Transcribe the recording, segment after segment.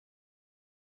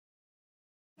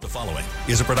following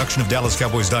is a production of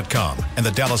DallasCowboys.com and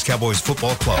the Dallas Cowboys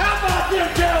Football Club. How about them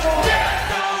Cowboys?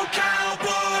 Go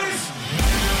Cowboys!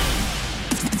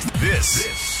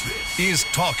 This is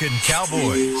Talkin'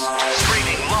 Cowboys.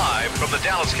 Streaming live from the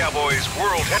Dallas Cowboys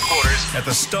World Headquarters at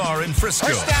the Star in Frisco.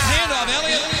 Handoff,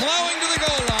 Elliott plowing to the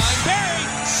goal line. Barry,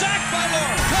 sacked by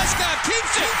Lawrence. Prescott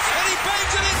keeps it, and he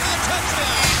bangs it in for the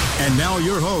touchdown. And now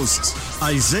your hosts,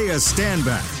 Isaiah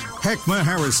Stanback, Heckma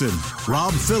Harrison,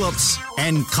 Rob Phillips,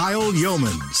 and Kyle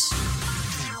Yeomans.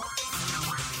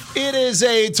 It is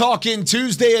a Talkin'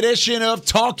 Tuesday edition of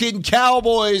Talkin'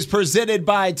 Cowboys presented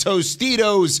by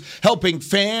Tostitos, helping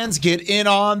fans get in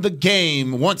on the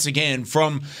game. Once again,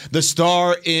 from the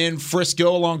Star in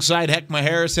Frisco, alongside Heckma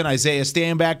Harrison, Isaiah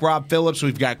Stanback, Rob Phillips.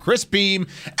 We've got Chris Beam,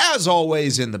 as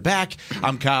always, in the back.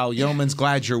 I'm Kyle Yeomans.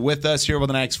 Glad you're with us here for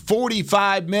the next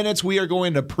 45 minutes. We are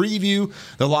going to preview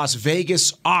the Las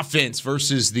Vegas offense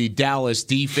versus the Dallas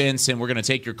defense, and we're going to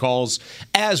take your calls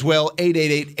as well.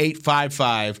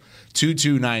 888-855-2297.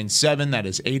 That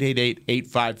is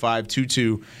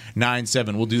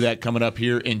 888-855-2297. We'll do that coming up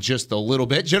here in just a little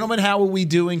bit. Gentlemen, how are we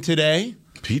doing today?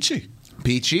 Peachy.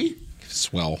 Peachy?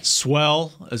 Swell,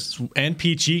 and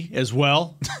peachy as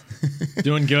well.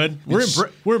 Doing good. We're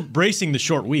embracing the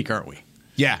short week, aren't we?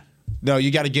 Yeah. No,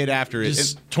 you got to get after it.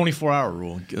 Just 24-hour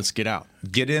rule. Let's get out.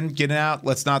 Get in, get out.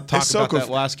 Let's not talk about that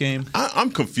last game.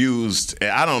 I'm confused.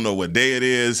 I don't know what day it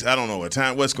is. I don't know what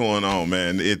time. What's going on,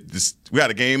 man? We got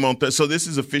a game on Thursday. So this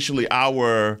is officially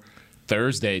our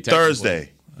Thursday. Oh,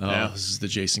 yeah. This is the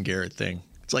Jason Garrett thing.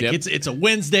 It's like it's a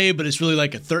Wednesday, but it's really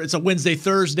like it's a Wednesday,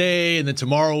 Thursday, and then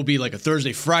tomorrow will be like a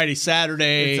Thursday, Friday,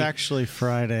 Saturday. It's actually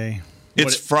Friday.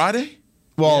 It's Friday?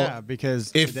 Well, yeah,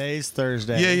 because today's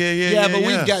Thursday. Yeah, but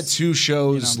we've got two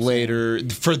shows later.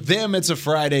 For them, it's a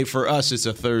Friday. For us, it's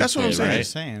a Thursday. That's what I'm saying. Right? I'm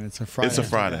saying it's a Friday. It's a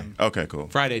Friday. Okay, cool.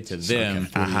 Friday to them.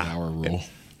 Like a 40-hour rule.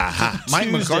 Mike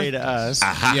Tuesday McCarthy to us.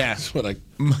 Yeah. That's what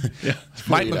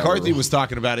Mike McCarthy was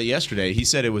talking about it yesterday. He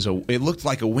said it looked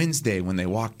like a Wednesday when they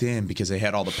walked in because they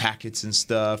had all the packets and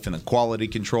stuff, and the quality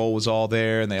control was all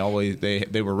there, and they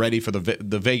were ready for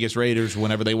the Vegas Raiders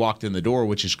whenever they walked in the door,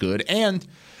 which is good. And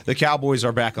the Cowboys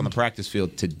are back on the practice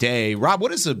field today. Rob,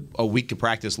 what does a week of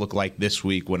practice look like this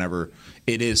week whenever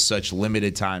it is such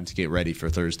limited time to get ready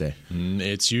for Thursday?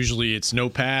 It's no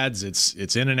pads.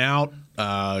 It's in and out.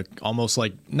 Almost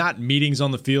like not meetings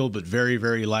on the field, but very,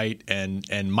 very light.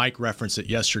 And Mike referenced it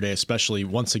yesterday, especially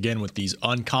once again with these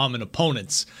uncommon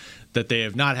opponents that they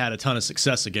have not had a ton of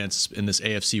success against in this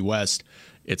AFC West.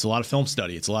 It's a lot of film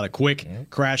study. It's a lot of quick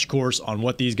crash course on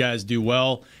what these guys do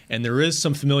well. And there is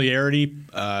some familiarity,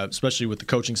 especially with the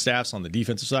coaching staffs on the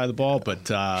defensive side of the ball. But,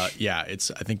 I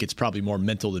think it's probably more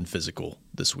mental than physical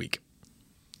this week.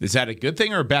 Is that a good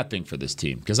thing or a bad thing for this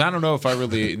team? Because I don't know if I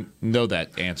really know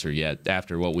that answer yet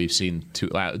after what we've seen to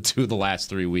the last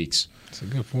 3 weeks. That's a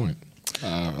good point.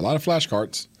 A lot of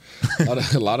flashcards.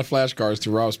 a lot of flashcards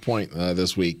to Rob's point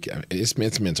this week.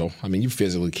 It's mental. I mean, you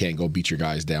physically can't go beat your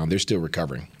guys down. They're still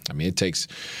recovering. I mean, it takes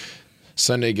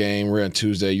Sunday game. We're on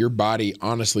Tuesday. Your body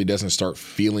honestly doesn't start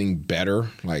feeling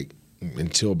better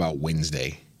until about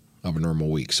Wednesday of a normal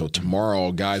week. So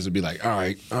tomorrow, guys will be like, all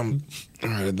right,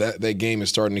 that game is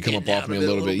starting to come up off me a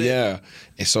little bit. Yeah.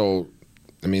 And so,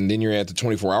 I mean, then you're at the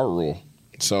 24-hour rule.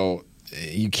 So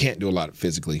you can't do a lot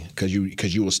physically because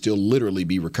you will still literally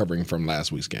be recovering from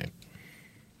last week's game.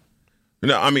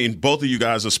 No, I mean, both of you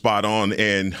guys are spot on,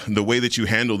 and the way that you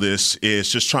handle this is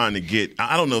just trying to get –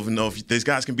 I don't even know if these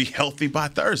guys can be healthy by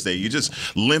Thursday. You just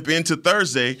limp into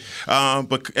Thursday.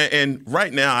 And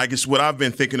right now, I guess what I've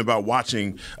been thinking about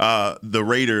watching the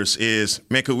Raiders is,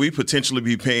 man, could we potentially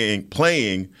be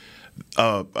playing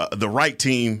the right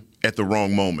team at the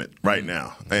wrong moment right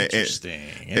now? Interesting.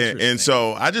 And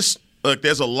so I just – look,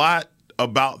 there's a lot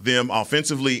about them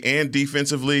offensively and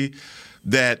defensively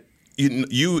that –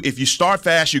 if you start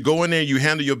fast, you go in there, you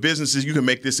handle your businesses, you can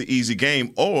make this an easy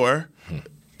game, or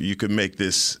you could make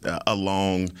this a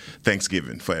long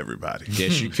Thanksgiving for everybody.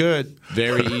 Yes, you could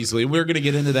very easily. We're going to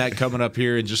get into that coming up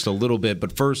here in just a little bit.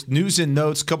 But first, news and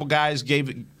notes. A couple guys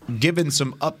given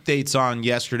some updates on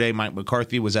yesterday. Mike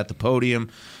McCarthy was at the podium.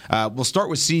 We'll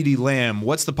start with CeeDee Lamb.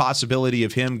 What's the possibility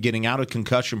of him getting out of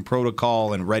concussion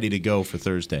protocol and ready to go for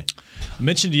Thursday? I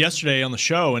mentioned yesterday on the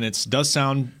show, and it does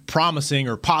sound promising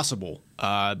or possible.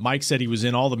 Mike said he was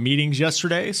in all the meetings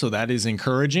yesterday, so that is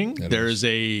encouraging. There's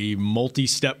a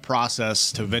multi-step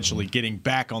process to eventually getting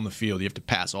back on the field. You have to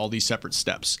pass all these separate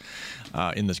steps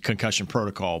in the concussion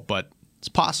protocol, but it's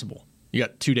possible. You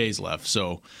got 2 days left,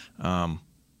 so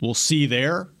we'll see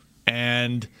there.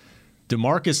 And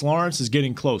DeMarcus Lawrence is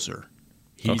getting closer.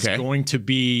 He's going to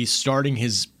be starting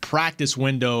his practice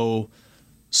window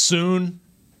soon.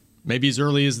 maybe as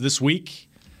early as this week.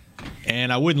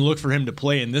 And I wouldn't look for him to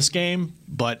play in this game,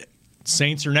 but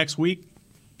Saints are next week.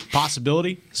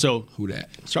 Possibility. So who that?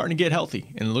 Starting to get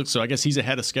healthy. And look, so I guess he's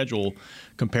ahead of schedule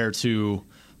compared to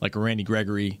like a Randy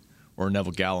Gregory or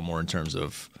Neville Gallimore in terms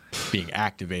of being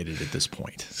activated at this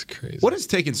point. It's crazy. What has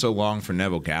taken so long for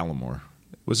Neville Gallimore?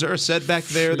 Was there a setback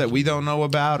there that we don't know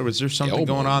about, or was there something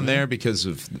going on there because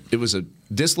of it was a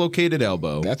dislocated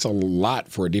elbow? That's a lot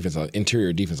for a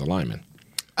interior defensive lineman.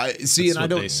 I see, That's and I what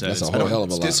don't. they said. That's a whole hell of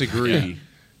a lot. Disagree.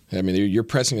 Yeah. I mean, you're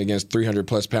pressing against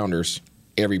 300-plus pounders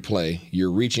every play.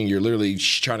 You're reaching. You're literally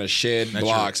trying to shed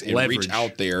blocks and leverage. reach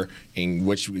out there, and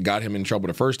which got him in trouble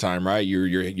the first time, right?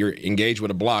 You're engaged with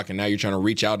a block, and now you're trying to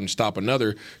reach out and stop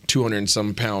another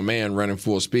 200-and-some-pound man running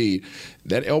full speed.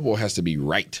 That elbow has to be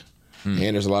right. And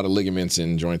there's a lot of ligaments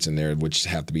and joints in there which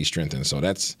have to be strengthened. So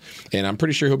and I'm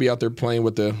pretty sure he'll be out there playing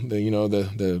with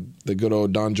the good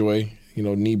old Don Joy,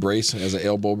 knee brace as an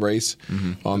elbow brace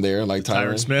on there, like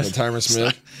Tyron Smith. Tyron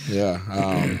Smith.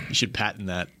 Yeah. You should patent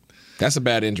that. That's a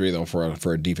bad injury though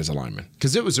for a defensive lineman.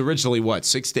 Because it was originally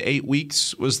 6 to 8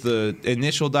 weeks was the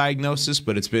initial diagnosis,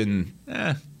 but it's been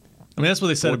I mean, that's what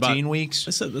they said 14 about weeks.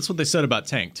 That's what they said about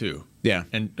Tank too. Yeah.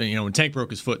 And when Tank broke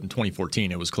his foot in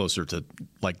 2014, it was closer to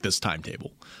like this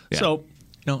timetable. Yeah. So,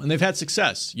 and they've had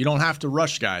success. You don't have to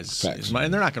rush guys. Facts.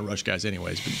 And they're not going to rush guys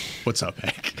anyways. But what's up,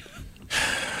 Hank?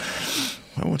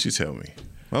 Why won't you tell me?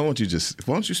 Why don't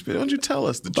you tell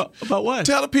us? About what?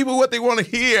 Tell the people what they want to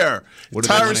hear. What do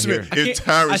they Tyron wanna Smith. hear? It's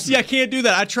Tyron Smith. I can't do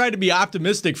that. I tried to be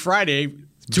optimistic Friday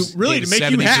to Gave make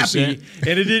you 70%. happy,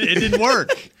 and it didn't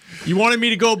work. You wanted me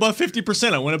to go above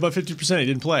 50%. I went above 50%. He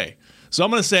didn't play. So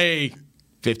I'm going to say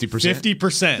 50%.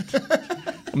 50%.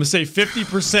 I'm going to say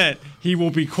 50%. He will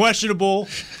be questionable.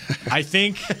 I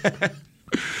think.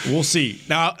 We'll see.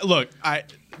 Now, look,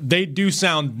 they do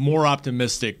sound more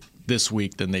optimistic this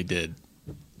week than they did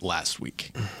last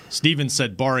week. Steven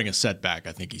said, barring a setback,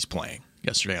 I think he's playing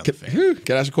yesterday on the fan.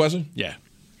 Can I ask a question? Yeah.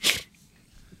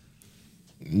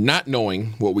 Not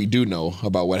knowing what we do know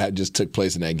about what just took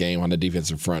place in that game on the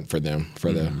defensive front for them,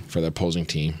 for the opposing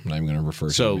team. I'm not even going to refer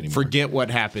to them anymore. Forget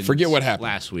what happened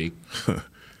last week.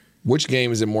 Which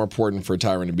game is it more important for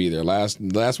Tyron to be there? Last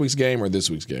week's game or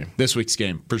this week's game? This week's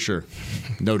game, for sure.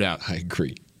 No doubt. I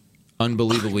agree.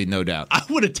 Unbelievably, no doubt. I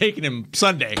would have taken him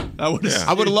Sunday. I would have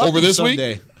loved Over him this week?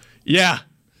 Sunday. Yeah.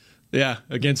 Yeah,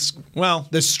 against,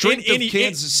 the strength of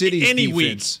Kansas City's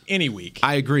defense. Any week.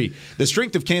 I agree. The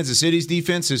strength of Kansas City's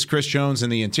defense is Chris Jones in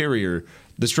the interior.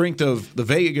 The strength of the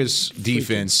Vegas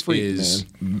defense is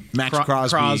Max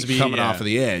Crosby coming off of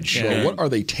the edge. Yeah. So what are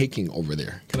they taking over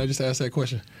there? Can I just ask that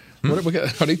question? What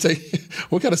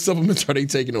kind of supplements are they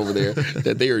taking over there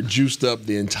that they are juiced up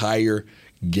the entire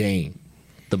game?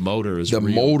 The motor is real.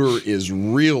 Motor is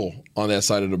real on that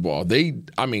side of the ball.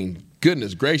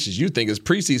 Goodness gracious, you think it's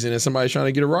preseason and somebody's trying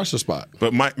to get a roster spot.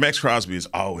 But Max Crosby has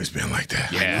always been like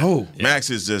that. Yeah. Oh,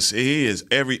 Max is he is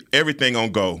everything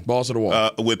on go. Balls to the wall.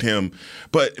 With him.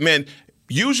 But, man,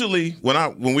 usually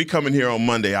when we come in here on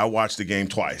Monday, I watch the game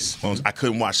twice. I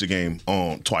couldn't watch the game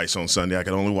twice on Sunday. I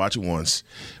could only watch it once.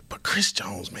 But Chris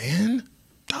Jones, man.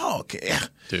 Dog, yeah.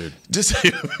 Dude.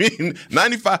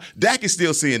 95. Dak is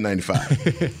still seeing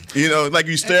 95. Like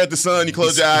you stare at the sun, you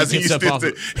close your eyes, and he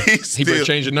better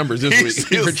change the numbers this week. He's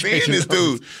still seeing this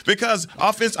dude. Because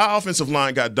our offensive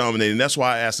line got dominated. And that's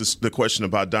why I asked the question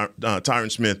about Tyron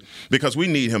Smith, because we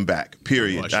need him back,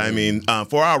 period.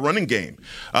 For our running game,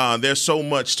 there's so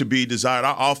much to be desired.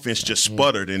 Our offense just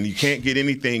sputtered, and you can't get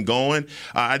anything going.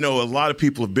 I know a lot of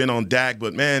people have been on Dak,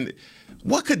 but, man,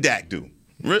 what could Dak do?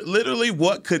 Literally,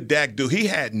 what could Dak do? He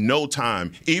had no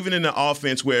time, even in the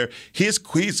offense where he's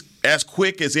as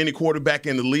quick as any quarterback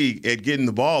in the league at getting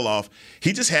the ball off.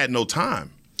 He just had no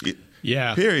time.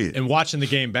 Yeah. Period. And watching the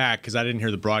game back, because I didn't hear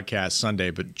the broadcast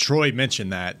Sunday, but Troy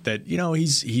mentioned that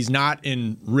he's not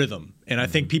in rhythm. And I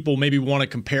think people maybe want to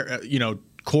compare,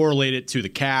 correlate it to the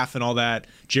calf and all that.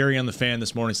 Jerry on the fan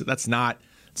this morning said it's not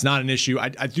an issue. I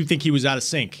do think he was out of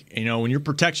sync. When your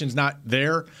protection's not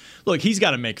there, look, he's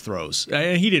got to make throws.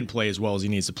 And he didn't play as well as he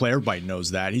needs to play. Everybody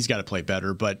knows that. He's got to play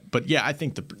better. But yeah, I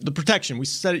think the protection, we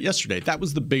said it yesterday, that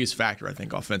was the biggest factor, I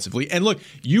think, offensively. And look,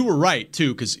 you were right,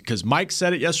 too, because Mike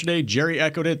said it yesterday. Jerry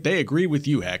echoed it. They agree with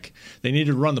you, Heck. They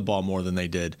needed to run the ball more than they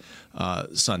did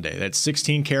Sunday. That's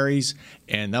 16 carries,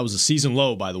 and that was a season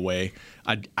low, by the way.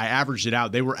 I averaged it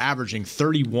out. They were averaging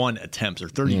 31 attempts or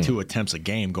 32 attempts a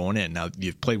game going in. Now,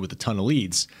 you've played with a ton of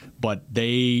leads, but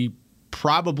they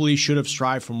probably should have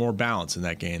strived for more balance in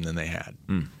that game than they had.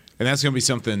 And that's going to be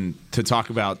something to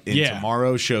talk about in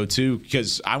tomorrow's show too,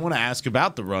 because I want to ask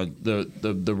about the run,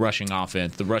 the rushing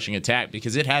offense, the rushing attack,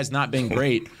 because it has not been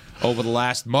great over the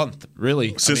last month,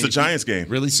 really. Since the Giants game.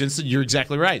 Really, you're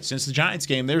exactly right. Since the Giants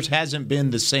game, there hasn't been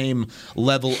the same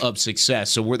level of success.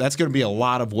 So that's going to be a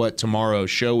lot of what tomorrow's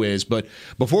show is. But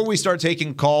before we start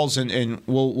taking calls, and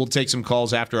we'll take some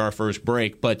calls after our first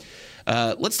break, but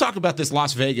let's talk about this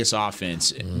Las Vegas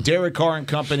offense. Derek Carr and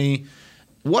company,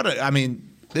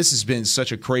 this has been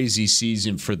such a crazy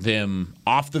season for them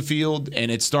off the field, and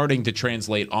it's starting to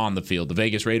translate on the field. The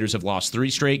Vegas Raiders have lost 3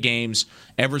 straight games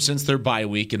ever since their bye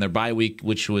week, and their bye week,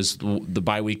 which was the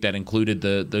bye week that included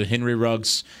the Henry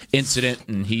Ruggs incident,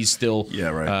 and he's still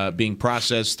being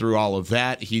processed through all of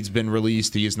that. He's been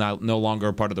released. He is no longer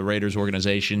a part of the Raiders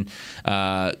organization.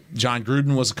 John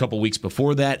Gruden was a couple weeks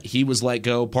before that. He was let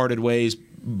go, parted ways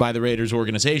by the Raiders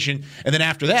organization. And then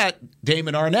after that,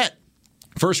 Damon Arnett,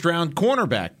 first-round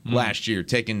cornerback last year,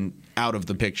 taken out of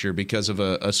the picture because of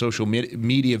a social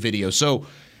media video. So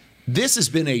this has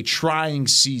been a trying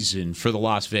season for the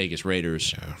Las Vegas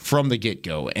Raiders from the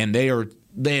get-go. And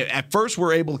they at first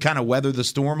were able to kind of weather the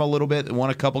storm a little bit and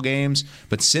won a couple games.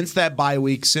 But since that bye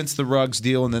week, since the Ruggs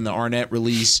deal and then the Arnett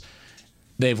release,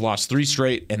 they've lost 3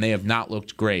 straight, and they have not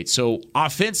looked great. So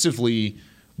offensively,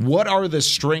 what are the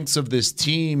strengths of this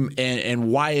team,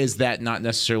 and why is that not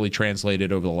necessarily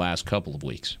translated over the last couple of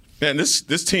weeks? Man,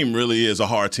 this team really is a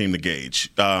hard team to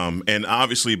gauge. And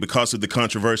obviously, because of the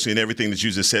controversy and everything that you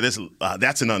just said,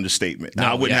 that's an understatement.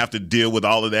 I wouldn't have to deal with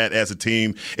all of that as a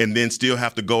team and then still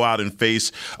have to go out and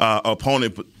face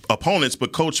opponents,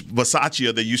 but Coach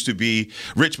Bisaccia,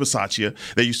 Rich Bisaccia,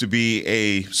 that used to be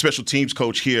a special teams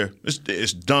coach here,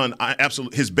 is done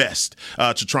absolutely his best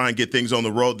to try and get things on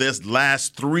the road. This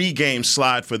last 3 game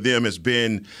slide for them has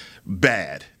been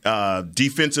bad.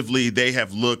 Defensively, they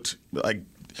have looked like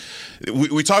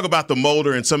we talk about the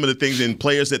motor and some of the things and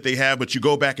players that they have, but you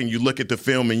go back and you look at the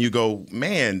film and you go,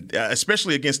 man,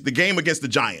 especially against the game against the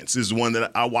Giants is one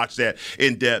that I watched that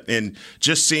in depth, and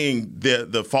just seeing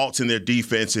the faults in their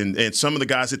defense and some of the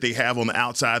guys that they have on the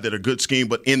outside that are good scheme,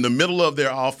 but in the middle of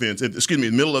their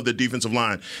middle of their defensive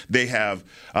line, they have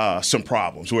some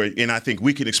problems and I think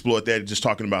we can exploit that just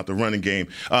talking about the running game.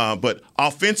 But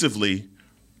offensively,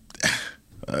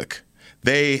 look,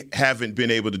 they haven't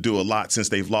been able to do a lot since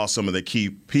they've lost some of their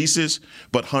key pieces.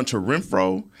 But Hunter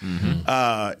Renfrow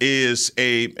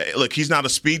he's not a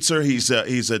speedster. He's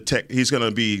going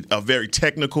to be a very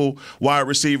technical wide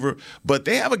receiver. But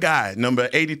they have a guy, number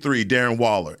 83, Darren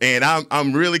Waller, and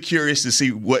I'm really curious to see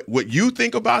what you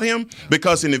think about him,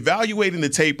 because in evaluating the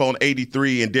tape on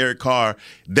 83 and Derek Carr,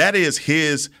 that is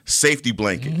his safety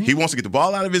blanket. He wants to get the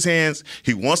ball out of his hands.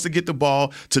 He wants to get the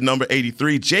ball to number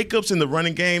 83. Jacobs in the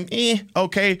running game,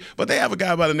 okay, but they have a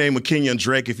guy by the name of Kenyon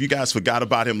Drake. If you guys forgot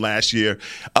about him last year,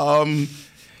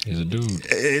 he's a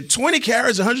dude. 20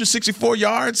 carries, 164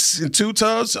 yards, and 2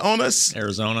 tubs on us.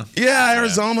 Arizona. Yeah,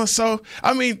 Arizona. So,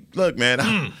 I mean, look,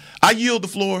 man, I yield the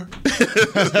floor.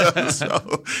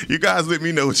 So, you guys let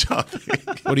me know what y'all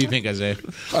think. What do you think, Isaiah?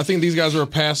 I think these guys are a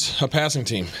passing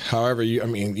team. However, to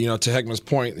Heckman's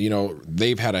point,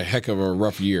 they've had a heck of a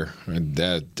rough year.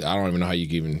 That I don't even know how you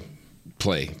can even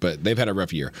play, but they've had a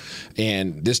rough year.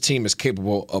 And this team is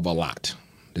capable of a lot.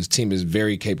 This team is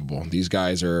very capable. These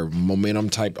guys are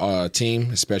momentum type team,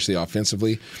 especially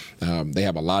offensively. They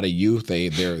have a lot of youth.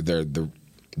 They're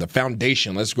the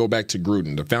foundation. Let's go back to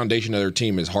Gruden. The foundation of their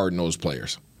team is hard-nosed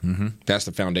players. That's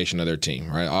the foundation of their team,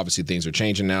 right? Obviously, things are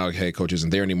changing now. Head coach isn't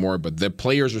there anymore, but the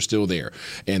players are still there.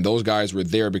 And those guys were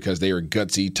there because they were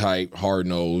gutsy type,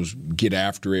 hard-nosed, get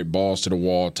after it, balls to the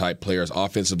wall type players,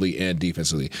 offensively and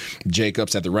defensively.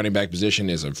 Jacobs at the running back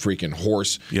position is a freaking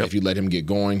horse if you let him get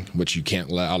going, which you can't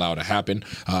allow to happen.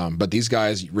 But these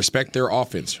guys respect their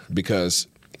offense, because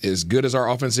as good as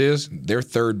our offense is, they're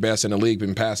third best in the league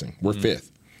in passing. We're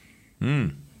fifth.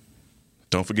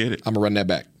 Don't forget it. I'm going to run that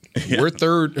back. We're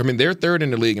third. I mean, they're third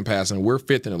in the league in passing. We're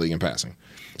fifth in the league in passing.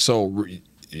 So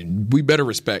we better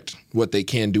respect what they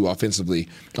can do offensively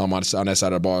on that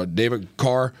side of the ball. David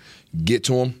Carr, get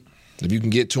to him. If you can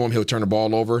get to him, he'll turn the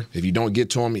ball over. If you don't get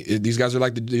to him, these guys are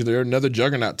they're another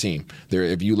juggernaut team.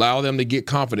 If you allow them to get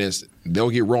confidence, they'll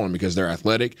get rolling because they're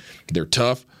athletic, they're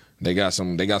tough. They got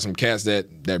some cats that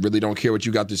really don't care what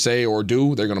you got to say or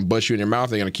do. They're going to bust you in your mouth.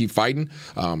 They're going to keep fighting.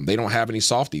 They don't have any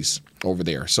softies over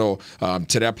there. So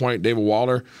to that point, David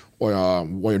Waller or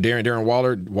Darren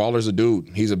Waller, Waller's a dude.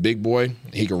 He's a big boy.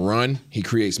 He can run. He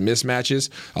creates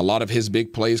mismatches. A lot of his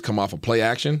big plays come off of play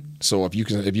action. So if you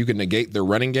can negate their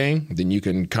running game, then you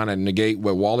can kind of negate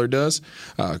what Waller does.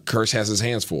 Kearse has his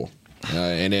hands full.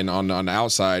 And then on the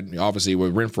outside, obviously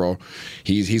with Renfrow,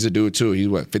 he's a dude too. He's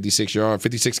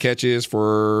 56 catches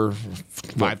for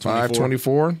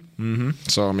 524. Mm-hmm.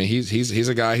 So I mean, he's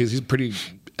a guy. He's a pretty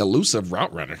elusive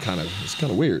route runner. It's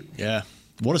kind of weird. Yeah.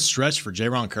 What a stretch for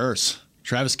Jaron Kearse.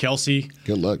 Travis Kelce,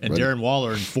 good luck, and buddy. Darren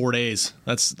Waller in 4 days.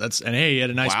 That's and hey, he had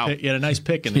a nice pick, he had a nice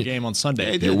pick in the game on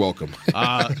Sunday. You're welcome.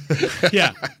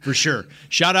 Yeah, for sure.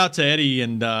 Shout out to Eddie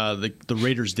and the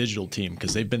Raiders digital team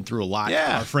because they've been through a lot.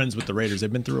 Yeah. Our friends with the Raiders,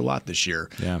 they've been through a lot this year.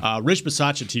 Yeah. Rich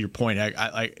Bisaccia, to your point,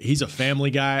 he's a family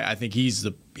guy. I think he's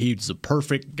the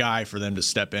perfect guy for them to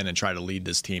step in and try to lead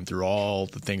this team through all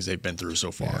the things they've been through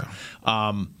so far.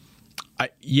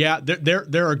 Yeah.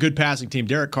 They're a good passing team.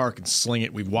 Derek Carr can sling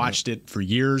it. We've watched it for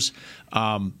years.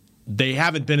 They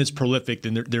haven't been as prolific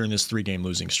during this 3-game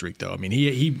losing streak, though. I mean,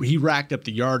 he racked up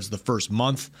the yards the first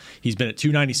month. He's been at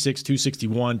 296,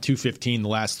 261, 215 the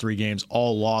last 3 games,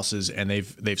 all losses, and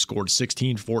they've scored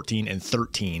 16, 14, and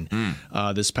 13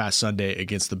 this past Sunday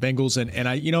against the Bengals. And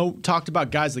I talked about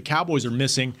guys the Cowboys are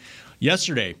missing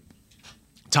yesterday.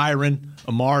 Tyron,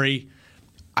 Amari.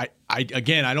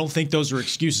 I don't think those are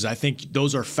excuses. I think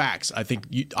those are facts. I think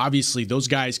obviously those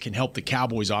guys can help the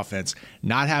Cowboys offense.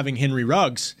 Not having Henry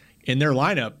Ruggs in their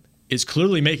lineup is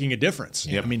clearly making a difference.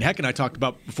 Yep. I mean, Heck and I talked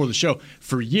about before the show,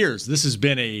 for years, this has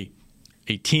been a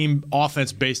team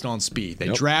offense based on speed. They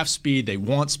draft speed. They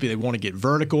want speed. They want to get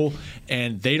vertical,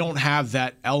 and they don't have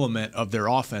that element of their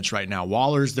offense right now.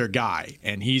 Waller's their guy,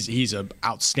 and he's an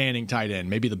outstanding tight end,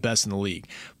 maybe the best in the league.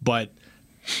 But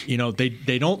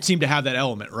they don't seem to have that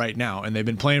element right now, and they've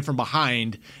been playing from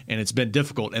behind, and it's been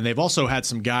difficult. And they've also had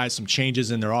some changes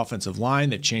in their offensive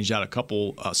line. They've changed out a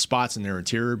couple spots in their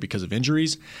interior because of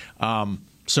injuries.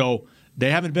 So they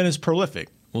haven't been as prolific.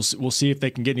 We'll see if they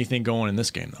can get anything going in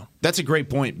this game, though. That's a great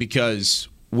point because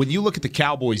when you look at the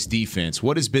Cowboys' defense,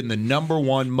 what has been the number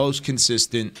one most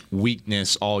consistent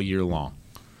weakness all year long?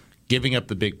 Giving up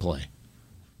the big play.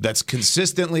 That's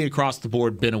consistently across the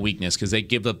board been a weakness because they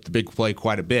give up the big play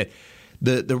quite a bit.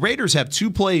 The Raiders have 2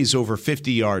 plays over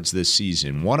 50 yards this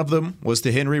season. One of them was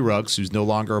to Henry Ruggs, who's no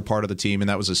longer a part of the team, and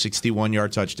that was a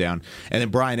 61-yard touchdown. And then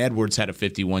Bryan Edwards had a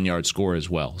 51-yard score as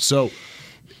well. So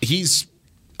he's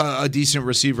a decent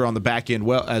receiver on the back end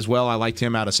as well. I liked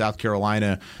him out of South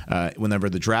Carolina whenever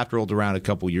the draft rolled around a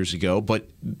couple years ago. But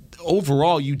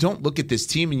overall, you don't look at this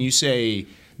team and you say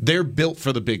they're built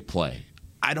for the big play.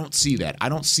 I don't see that. I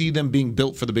don't see them being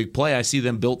built for the big play. I see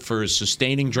them built for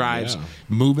sustaining drives,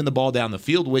 moving the ball down the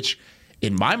field, which,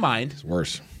 in my mind, it's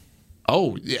worse.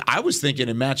 Oh, I was thinking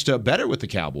it matched up better with the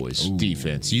Cowboys'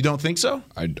 defense. You don't think so?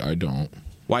 I don't.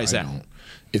 Why is that? Don't.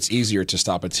 It's easier to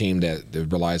stop a team that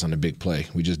relies on the big play.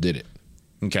 We just did it.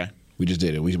 Okay. We just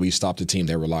did it. We stopped a team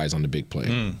that relies on the big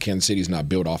play. Kansas City's not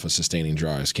built off of sustaining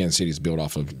drives. Kansas City's built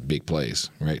off of big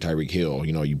plays, right? Tyreek Hill,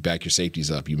 you back your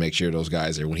safeties up. You make sure those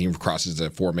guys are, when he crosses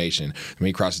the formation, when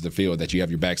he crosses the field, that you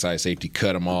have your backside safety,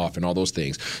 cut him off, and all those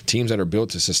things. Teams that are built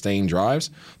to sustain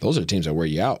drives, those are the teams that wear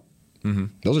you out. Mm-hmm.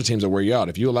 Those are teams that wear you out.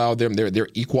 If you allow them, they're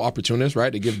equal opportunists,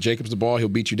 right? They give Jacobs the ball, he'll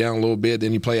beat you down a little bit.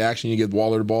 Then you play action, you give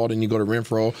Waller the ball, then you go to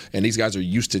Renfrow. And these guys are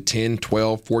used to 10,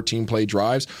 12, 14 play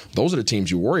drives. Those are the teams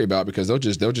you worry about because they'll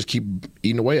just keep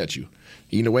eating away at you.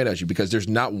 Because there's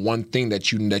not one thing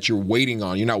that you're waiting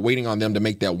on. You're not waiting on them to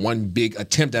make that one big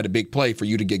attempt at a big play for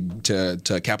you to get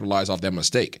to capitalize off that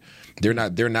mistake. They're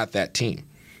not that team.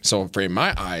 So in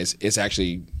my eyes, it's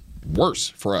actually worse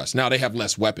for us. Now they have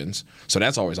less weapons, so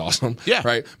that's always awesome. Yeah.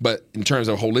 Right? But in terms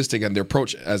of holistic and their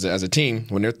approach as a team,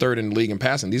 when they're third in the league in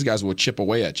passing, these guys will chip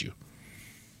away at you.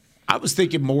 I was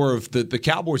thinking more of the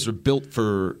Cowboys are built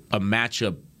for a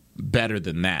matchup better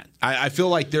than that. I feel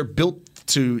like they're built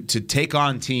to take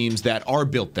on teams that are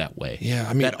built that way. Yeah,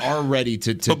 I mean, that are ready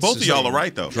to. But both of y'all are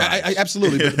right, though. I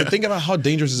absolutely. But think about how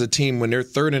dangerous is a team when they're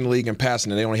third in the league in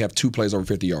passing and they only have 2 plays over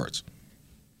 50 yards.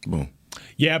 Boom.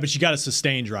 Yeah, but you got to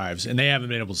sustain drives, and they haven't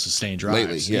been able to sustain drives.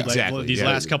 Lately, yeah. Exactly. These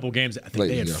last couple of games, I think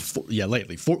they had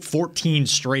lately 14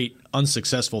 straight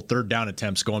unsuccessful third down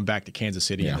attempts going back to Kansas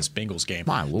City in this Bengals game.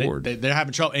 My Lord, they're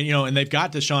having trouble, and they've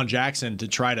got Deshaun Jackson to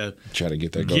try to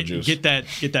get that go juice, get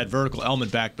that vertical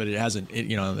element back, but it hasn't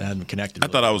connected. I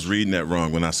thought I was reading that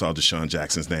wrong when I saw Deshaun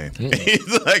Jackson's name.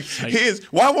 He's like,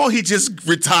 why won't he just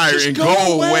retire and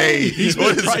go away? He's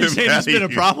been a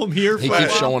problem here. He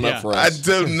keeps showing up for us. I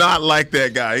do not like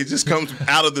that guy. He just comes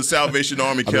out of the Salvation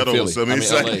Army kettles.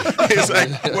 It's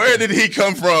like, where did he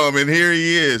come from? And here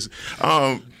he is.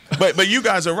 But you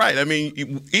guys are right. I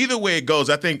mean, either way it goes,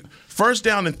 I think first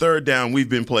down and third down, we've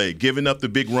been played. Giving up the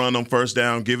big run on first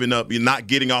down, you're not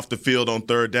getting off the field on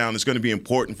third down. It's going to be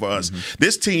important for us.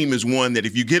 This team is one that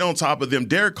if you get on top of them,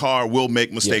 Derek Carr will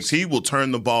make mistakes. Yes. He will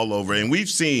turn the ball over. And we've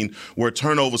seen where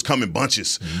turnovers come in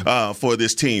bunches for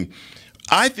this team.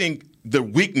 I think the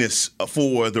weakness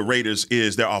for the Raiders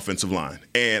is their offensive line.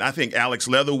 And I think Alex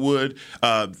Leatherwood,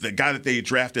 the guy that they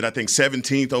drafted, I think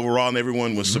 17th overall, and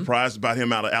everyone was surprised about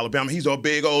him out of Alabama. He's a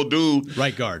big old dude.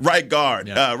 Right guard.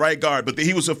 Yeah. Right guard. But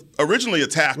he was originally a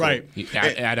tackle. Right.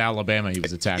 At Alabama, he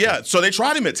was a tackle. Yeah, so they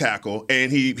tried him at tackle,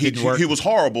 and he was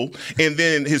horrible. And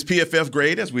then his PFF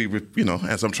grade,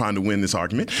 as I'm trying to win this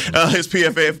argument, his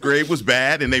PFF grade was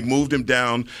bad, and they moved him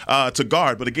down to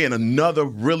guard. But again, another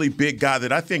really big guy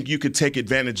that I think you could take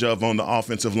advantage of on the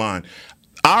offensive line.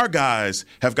 Our guys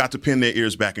have got to pin their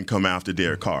ears back and come after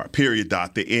Derek Carr, period,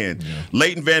 the end. Yeah.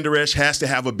 Leighton Vander Esch has to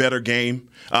have a better game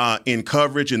in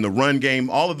coverage, in the run game.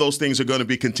 All of those things are going to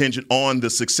be contingent on the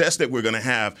success that we're going to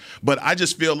have. But I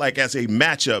just feel like as a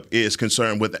matchup is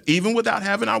concerned, even without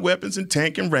having our weapons in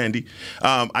Tank and Randy,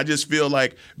 I just feel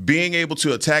like being able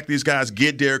to attack these guys,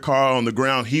 get Derek Carr on the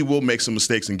ground, he will make some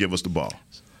mistakes and give us the ball.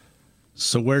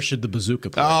 So where should the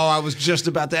bazooka play? Oh, I was just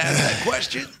about to ask that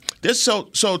question. There's so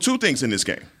two things in this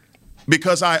game.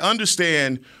 Because I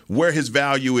understand where his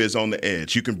value is on the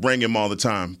edge. You can bring him all the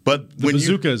time. But the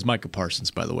bazooka is Micah Parsons,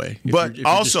 by the way. If you're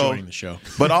just joining the show.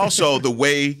 But also the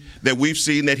way that we've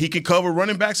seen that he can cover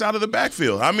running backs out of the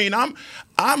backfield. I mean,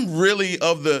 I'm really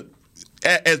of the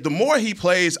as the more he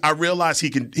plays, I realize he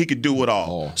can do it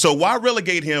all. Oh. So why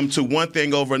relegate him to one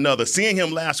thing over another? Seeing him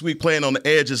last week playing on the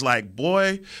edge is like,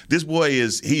 boy, this boy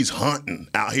he's hunting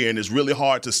out here, and it's really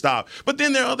hard to stop. But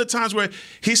then there are other times where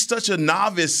he's such a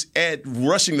novice at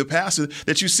rushing the passer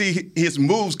that you see his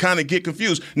moves kind of get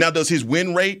confused. Now, does his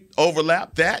win rate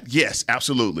overlap that? Yes,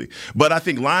 absolutely. But I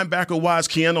think linebacker-wise,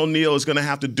 Keanu O'Neal is going to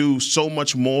have to do so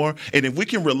much more. And if we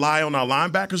can rely on our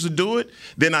linebackers to do it,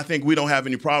 then I think we don't have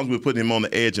any problems with putting him on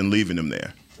the edge and leaving him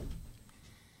there.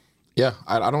 Yeah,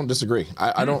 I don't disagree.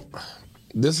 I don't.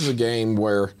 This is a game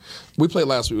where we played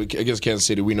last week against Kansas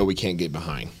City. We know we can't get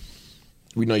behind.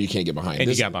 We know you can't get behind. And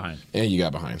you got behind. And you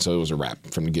got behind. So it was a wrap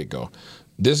from the get-go.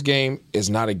 This game is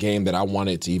not a game that I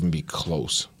wanted to even be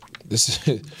close. This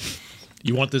is.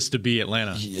 You want this to be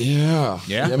Atlanta? Yeah.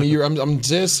 I mean, I'm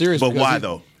dead serious. But why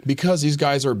though? Because these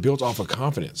guys are built off of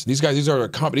confidence. These guys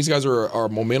are a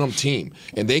momentum team,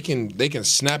 and they can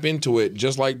snap into it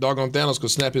just like doggone Thanos could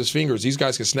snap his fingers. These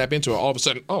guys can snap into it all of a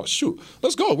sudden. Oh shoot,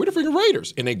 let's go! We're the freaking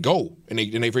Raiders, and they go, and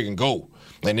they freaking go.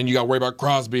 And then you got to worry about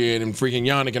Crosby and freaking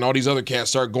Yannick and all these other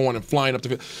cats start going and flying up the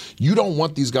field. You don't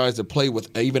want these guys to play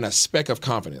with even a speck of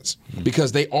confidence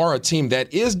because they are a team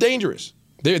that is dangerous.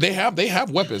 They have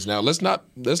weapons now. Let's not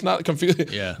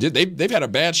confuse. Yeah. They've had a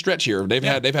bad stretch here. They've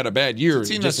had a bad year.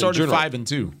 It's a team that started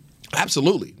 5-2.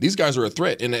 Absolutely, these guys are a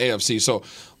threat in the AFC. So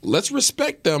let's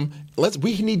respect them.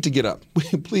 We need to get up.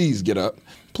 Please get up.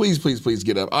 Please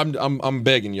get up. I'm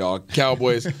begging y'all,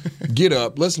 Cowboys, get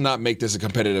up. Let's not make this a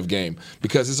competitive game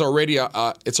because it's already a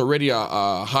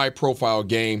high profile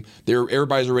game.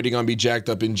 Everybody's already going to be jacked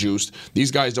up and juiced.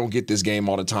 These guys don't get this game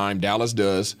all the time. Dallas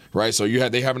does, right? So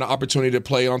they have an opportunity to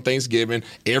play on Thanksgiving.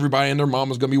 Everybody and their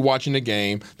mama's going to be watching the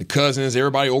game. The cousins,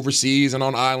 everybody overseas and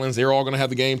on islands, they're all going to have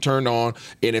the game turned on.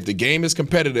 And if the game is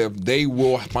competitive, they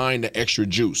will find the extra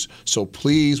juice. So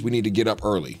please, we need to get up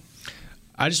early.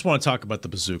 I just want to talk about the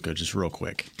bazooka just real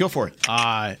quick. Go for it.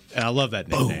 And I love that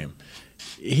nickname.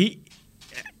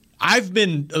 I've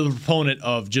been a proponent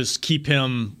of just keep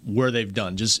him where they've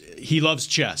done. He loves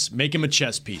chess. Make him a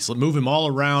chess piece. Move him all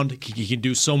around. He can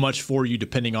do so much for you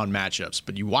depending on matchups.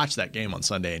 But you watch that game on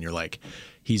Sunday and you're like,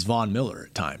 he's Von Miller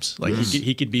at times. Like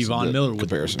he could be Von Miller with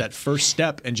that first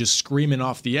step and just screaming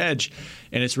off the edge,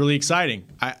 and it's really exciting.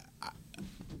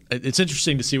 It's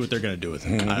interesting to see what they're going to do with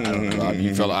him. I don't know.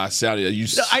 You fella, I sounded you.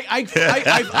 I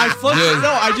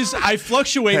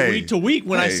fluctuate week to week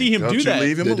when I see him do that.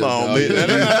 Leave him alone. You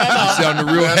sound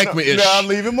real Heckman-ish. No,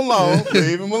 leave him alone.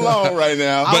 Leave him alone right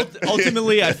now. But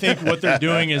ultimately, I think what they're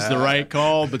doing is the right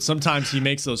call. But sometimes he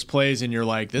makes those plays, and you're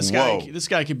like, this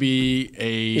guy could be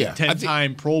a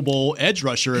 10-time Pro Bowl edge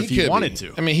rusher if he wanted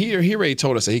to. I mean, he already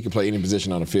told us that he could play any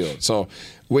position on the field. So.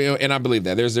 Well, and I believe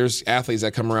that. There's athletes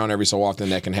that come around every so often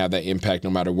that can have that impact no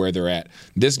matter where they're at.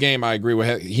 This game, I agree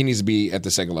with. He needs to be at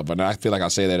the second level. And I feel like I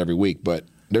say that every week. But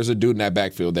there's a dude in that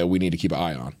backfield that we need to keep an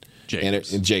eye on.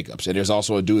 Jacobs. And there's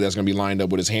also a dude that's going to be lined up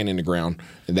with his hand in the ground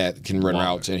that can run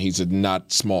routes. And he's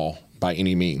not small by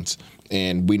any means.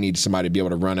 And we need somebody to be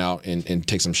able to run out and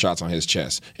take some shots on his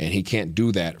chest. And he can't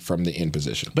do that from the end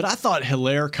position. But I thought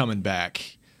Hilaire coming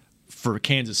back for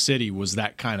Kansas City was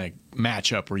that kind of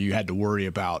matchup where you had to worry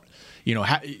about,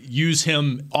 use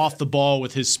him off the ball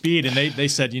with his speed. And they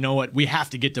said, you know what, we have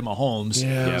to get to Mahomes,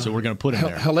 so we're going to put him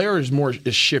there. Hilaire is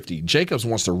shifty. Jacobs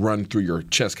wants to run through your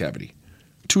chest cavity.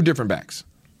 Two different backs.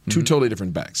 Two totally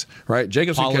different backs, right?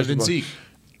 Jacobs can catch the ball. Zeke.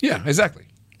 Yeah, exactly.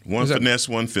 One finesse,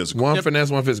 one physical. One finesse,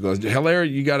 one physical. Hilaire,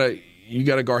 you gotta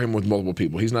guard him with multiple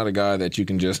people. He's not a guy that you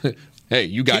can just hey,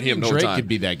 you got Kenyon him no Drake time. could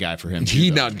be that guy for him.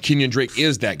 Kenyon Drake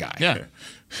is that guy. Yeah.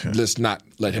 Let's not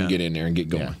let him get in there and get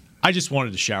going. Yeah. I just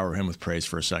wanted to shower him with praise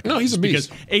for a second. No, he's a beast.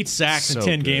 Because 8 sacks in So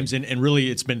 10 good. games, and really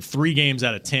it's been 3 games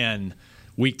out of 10,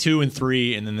 week 2 and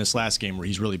 3, and then this last game where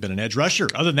he's really been an edge rusher.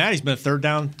 Other than that, he's been a third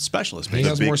down specialist. He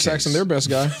has more sacks than their best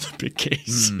guy. Big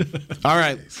case. All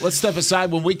right, let's step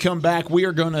aside. When we come back, we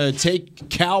are going to take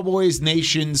Cowboys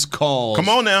Nation's calls. Come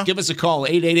on now. Give us a call,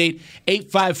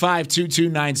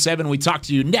 888-855-2297. We talk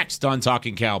to you next on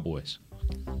Talking Cowboys.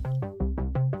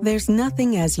 There's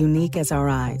nothing as unique as our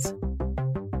eyes,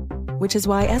 which is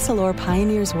why Essilor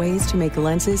pioneers ways to make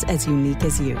lenses as unique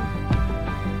as you.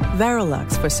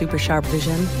 Verilux for super sharp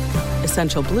vision,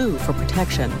 Essential Blue for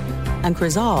protection, and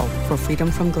Crizal for freedom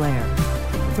from glare.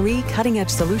 3 cutting-edge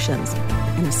solutions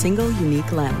in a single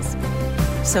unique lens.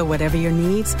 So whatever your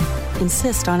needs,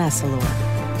 insist on Essilor.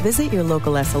 Visit your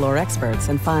local Essilor experts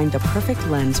and find the perfect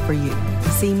lens for you.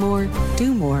 See more,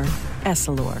 do more,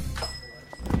 Essilor.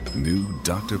 New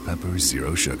Dr. Pepper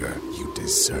Zero Sugar. You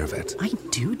deserve it. I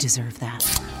do deserve that.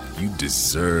 You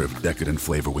deserve decadent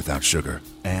flavor without sugar.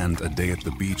 And a day at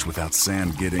the beach without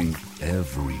sand getting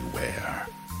everywhere.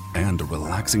 And a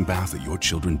relaxing bath that your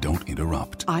children don't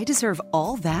interrupt. I deserve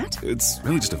all that? It's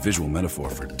really just a visual metaphor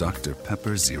for Dr.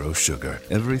 Pepper Zero Sugar.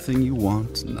 Everything you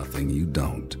want, nothing you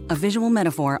don't. A visual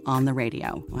metaphor on the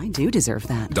radio. I do deserve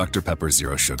that. Dr. Pepper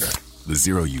Zero Sugar. The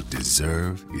zero you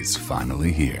deserve is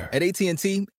finally here. At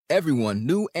AT&T, everyone,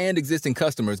 new and existing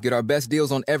customers, get our best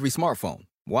deals on every smartphone.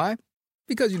 Why?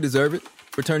 Because you deserve it.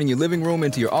 For turning your living room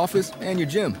into your office and your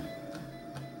gym.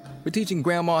 For teaching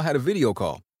Grandma how to video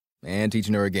call. And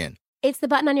teaching her again. It's the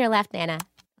button on your left, Nana.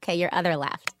 Okay, your other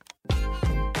left.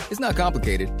 It's not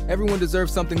complicated. Everyone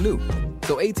deserves something new.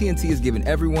 So AT&T is giving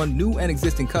everyone, new and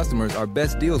existing customers, our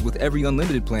best deals with every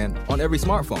unlimited plan on every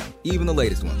smartphone, even the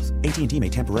latest ones. AT&T may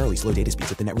temporarily slow data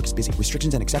speeds if the network is busy.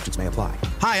 Restrictions and exceptions may apply.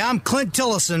 Hi, I'm Clint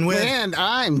Tillison with... And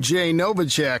I'm Jay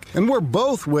Novacek, and we're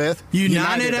both with...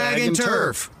 United Ag and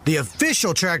Turf, the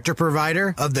official tractor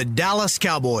provider of the Dallas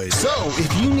Cowboys. So,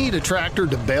 if you need a tractor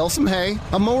to bale some hay,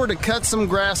 a mower to cut some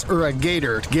grass, or a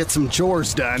gator to get some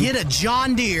chores done... Get a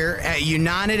John Deere at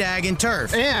United Ag and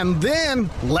Turf. And then,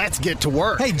 let's get to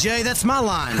work. Hey, Jay, that's my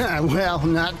line. Well,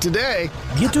 not today.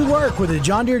 Get to work with a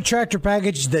John Deere tractor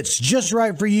package that's just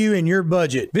right for you and your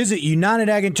budget. Visit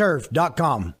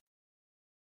UnitedAgAndTurf.com.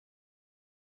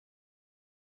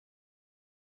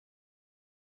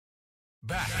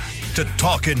 Back to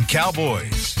Talking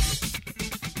Cowboys.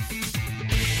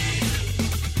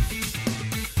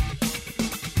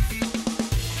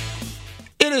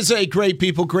 It is a great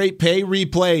people, great pay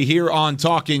replay here on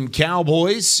Talking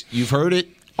Cowboys. You've heard it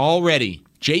already.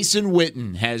 Jason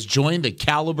Witten has joined the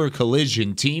Caliber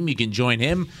Collision team. You can join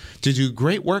him to do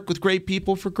great work with great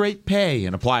people for great pay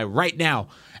and apply right now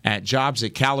at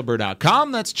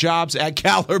jobs@caliber.com. That's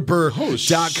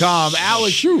jobs@caliber.com.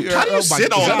 Alex, shoot, how do you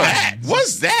sit on that?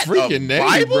 What's that? Freaking name,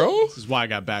 Bible? bro. This is why I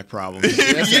got back problems.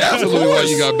 That's absolutely why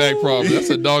you got back problems. That's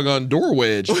a doggone door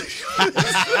wedge.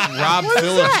 Rob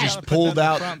Phillips just pulled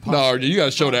out. No, you got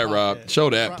to show that, Rob. Show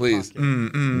that, please.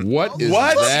 What is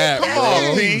What? that, Come bro?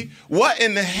 on, P. What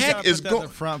in the heck is going?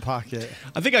 Front pocket.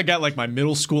 I think I got like my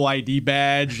middle school ID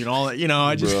badge and all that.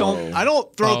 I just Bro. I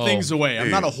don't throw Oh, things away.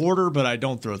 I'm not a hoarder, but I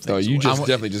don't throw things No, you away. just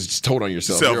definitely just told on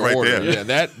yourself. Self You're right a hoarder. there.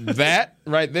 Yeah, that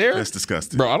right there. That's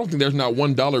disgusting. Bro, I don't think there's not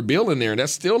 $1 bill in there, and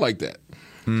that's still like that.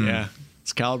 Yeah.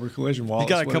 It's Caliber Collision wallet.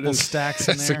 You got a couple stacks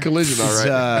in That's there. a collision, all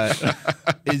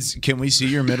right. Can we see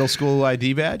your middle school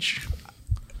ID badge?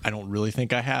 I don't really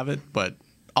think I have it, but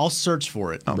I'll search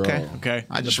for it. Okay. Okay.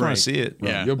 I just want to see it.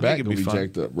 Yeah. Your I back think will it'd be be fun.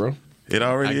 jacked up, bro. It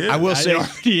already is. I will It say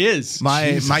already is.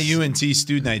 my UNT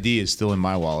student ID is still in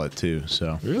my wallet too.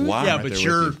 So Wow. Yeah, Right but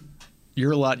there with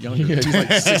you're a lot younger. Yeah, he's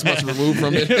like 6 months removed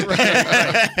from it.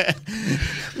 a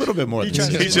little bit more. He Than tries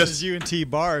to that. He do just- his UNT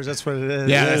bars. That's what it is.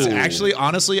 Yeah, that's Ooh. actually,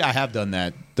 honestly, I have done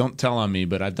that. Don't tell on me,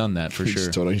 but I've done that for You sure.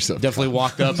 just told on yourself. Definitely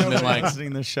walked up and been like, listening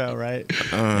to the show, right?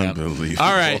 Unbelievable.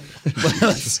 all right,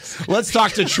 let's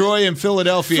talk to Troy in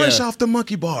Philadelphia. Fresh off the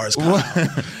monkey bars.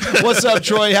 What's up,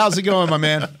 Troy? How's it going, my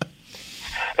man?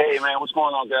 Hey, man, what's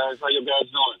going on, guys? How you guys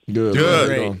doing? Good. Good.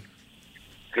 Great.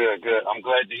 Good. I'm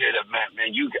glad to hear that, man.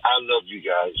 I love you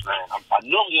guys, man. I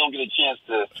normally don't get a chance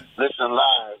to listen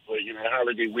live, but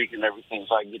holiday week and everything,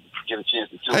 so I get a chance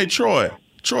to tune. Hey,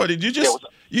 Troy, did you just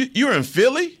you're in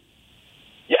Philly?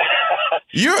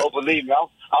 Yeah. Oh, believe me,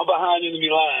 I'm behind enemy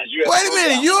lines. Wait a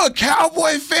minute, you're a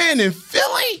Cowboy fan in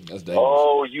Philly? That's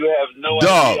oh, you have no idea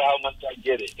how much I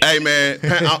get it. Hey, man,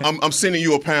 I'm sending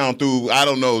you a pound through, I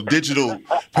don't know, digital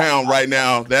pound right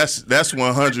now. That's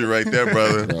 100 right there,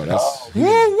 brother. Bro,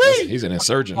 he's an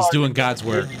insurgent. He's doing God's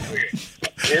work.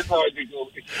 It's hard to go.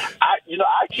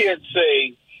 I can't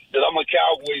say that I'm a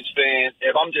Cowboys fan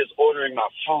if I'm just ordering my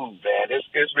food, man.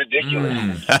 It's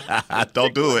ridiculous.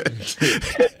 Don't do it.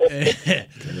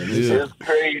 It's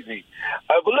crazy.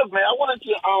 But look, man, I wanted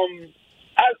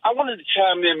to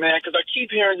chime in, man, because I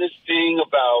keep hearing this thing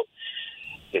about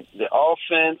the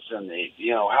offense and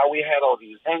how we had all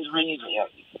these injuries.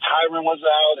 Tyron was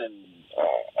out and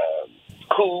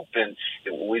Coop, and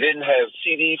we didn't have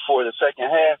CD for the second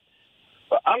half.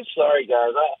 But I'm sorry,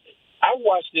 guys. I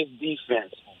watched this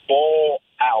defense ball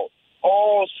out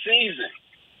all season,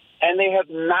 and they have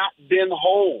not been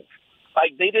whole.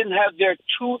 Like, they didn't have their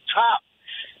two top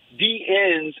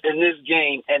DNs in this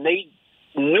game, and they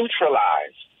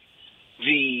neutralized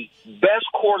the best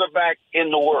quarterback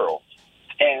in the world.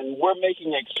 And we're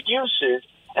making excuses,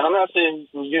 and I'm not saying,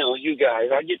 you guys.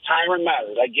 I get Tyron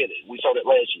matters. I get it. We saw that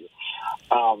last year.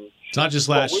 It's not just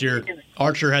last year.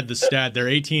 Archer had the stat. They're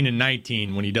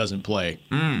 18-19 when he doesn't play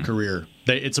career.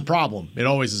 It's a problem. It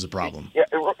always is a problem. Yeah,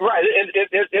 right.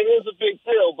 It is a big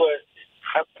deal, but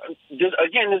this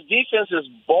defense is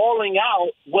balling out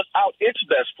without its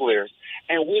best players,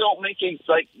 and we don't make it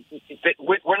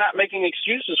we're not making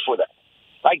excuses for that.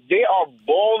 Like, they are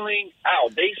balling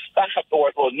out. They stopped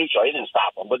or neutral. They didn't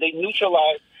stop them, but they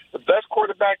neutralized the best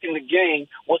quarterback in the game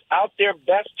without their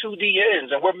best two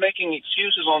DNs, and we're making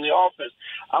excuses on the offense.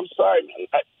 I'm sorry,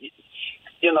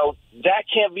 that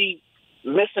can't be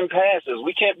missing passes.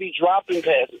 We can't be dropping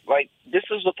passes. Like, this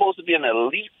is supposed to be an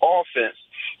elite offense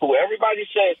who everybody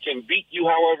says can beat you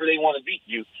however they want to beat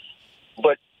you.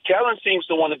 But Kellen seems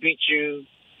to want to beat you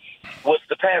with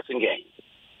the passing game.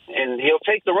 And he'll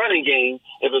take the running game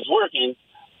if it's working,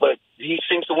 but he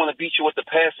seems to want to beat you with the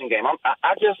passing game.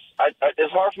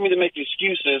 It's hard for me to make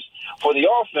excuses for the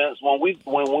offense when we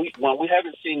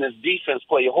haven't seen this defense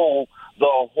play the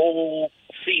whole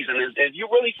season. And if you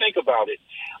really think about it,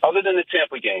 other than the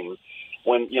Tampa game,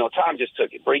 when Tom just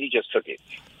took it, Brady just took it,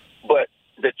 but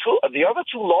the other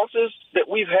two losses that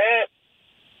we've had,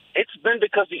 it's been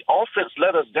because the offense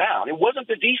let us down. It wasn't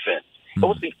the defense. It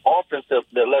was the offense that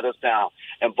let us down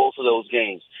in both of those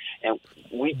games. And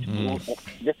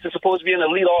this is supposed to be an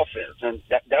elite offense, and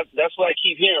that's what I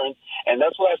keep hearing, and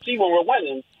that's what I see when we're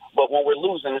winning. But when we're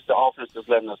losing, it's the offense that's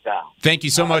letting us down. Thank you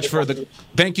so much for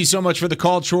the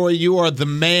call, Troy. You are the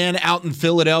man out in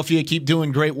Philadelphia. Keep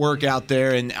doing great work out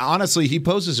there. And honestly, he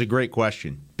poses a great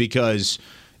question because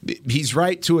he's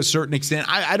right to a certain extent.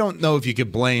 I don't know if you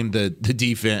could blame the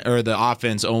defense or the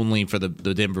offense only for the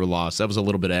Denver loss. That was a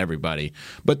little bit of everybody.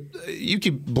 But you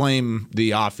could blame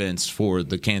the offense for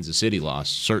the Kansas City loss,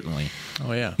 certainly.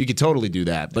 Oh, yeah. You could totally do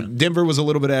that. But Denver was a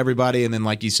little bit of everybody. And then,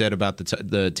 like you said about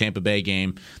the Tampa Bay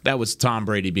game, that was Tom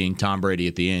Brady being Tom Brady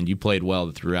at the end. You played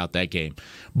well throughout that game.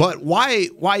 But why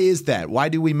is that? Why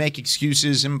do we make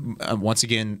excuses? And once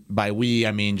again, by we,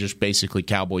 I mean just basically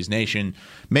Cowboys Nation,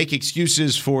 make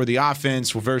excuses for the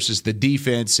offense versus the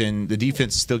defense, and the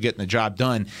defense is still getting the job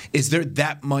done. Is there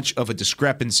that much of a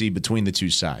discrepancy between the two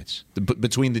sides,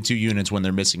 between the two units when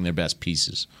they're missing their best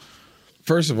pieces?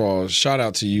 First of all, shout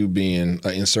out to you being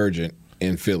an insurgent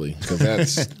in Philly, because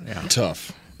that's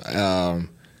tough.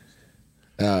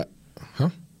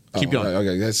 Keep going.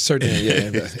 Okay, that's certainly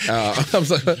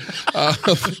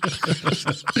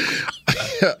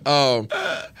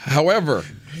however,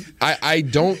 I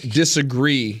don't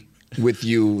disagree with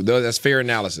you. Though that's fair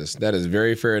analysis. That is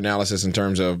very fair analysis in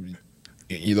terms of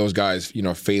those guys,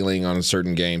 failing on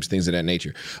certain games, things of that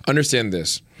nature. Understand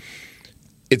this: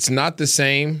 it's not the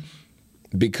same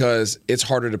because it's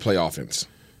harder to play offense.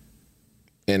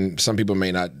 And some people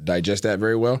may not digest that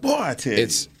very well. Boy, I tell you,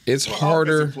 it's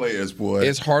harder. Players, boy.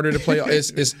 It's harder to play.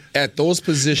 It's at those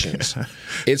positions.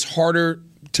 It's harder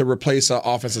to replace an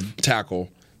offensive tackle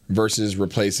versus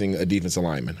replacing a defensive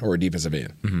lineman or a defensive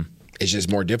end. Mm-hmm. It's just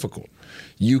more difficult.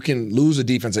 You can lose a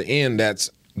defensive end that's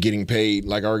getting paid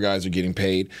like our guys are getting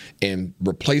paid, and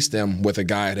replace them with a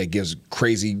guy that gives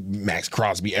crazy Max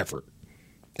Crosby effort.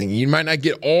 And you might not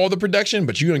get all the production,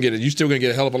 but you're still gonna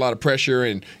get a hell of a lot of pressure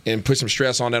and put some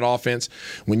stress on that offense.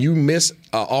 When you miss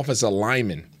an offensive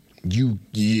lineman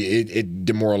it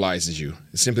demoralizes you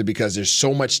simply because there's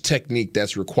so much technique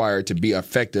that's required to be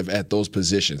effective at those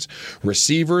positions.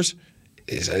 Receivers,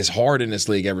 it's hard in this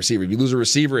league at receiver. If you lose a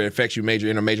receiver, it affects you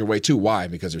in a major way too. Why?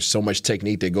 Because there's so much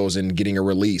technique that goes in getting a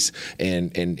release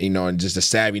and just the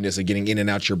savviness of getting in and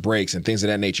out your breaks and things of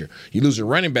that nature. You lose a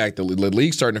running back, the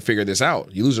league's starting to figure this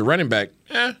out. You lose a running back,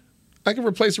 I can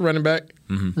replace a running back.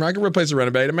 Mm-hmm. I can replace a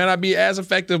running back. It may not be as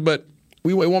effective, but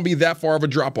it won't be that far of a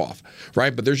drop-off,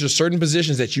 right? But there's just certain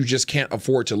positions that you just can't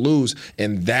afford to lose,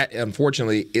 and that,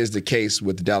 unfortunately, is the case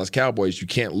with the Dallas Cowboys. You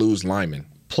can't lose linemen.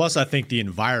 Plus, I think the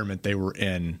environment they were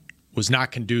in was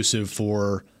not conducive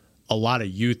for a lot of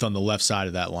youth on the left side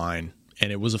of that line,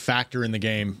 and it was a factor in the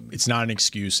game. It's not an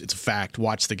excuse. It's a fact.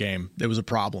 Watch the game. There was a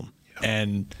problem.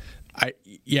 And,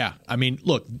 I mean,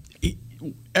 look,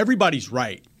 everybody's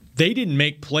right. They didn't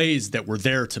make plays that were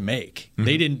there to make.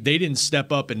 Mm-hmm. They didn't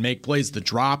step up and make plays. The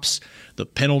drops, the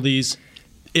penalties,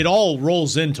 it all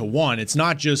rolls into one. It's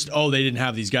not just, they didn't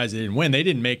have these guys that didn't win. They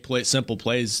didn't make simple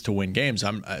plays to win games.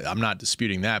 I'm not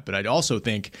disputing that, but I'd also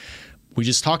think we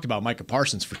just talked about Micah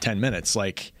Parsons for 10 minutes.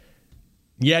 Like,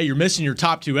 yeah, you're missing your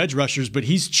top two edge rushers, but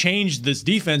he's changed this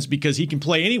defense because he can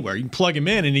play anywhere. You can plug him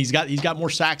in, and he's got more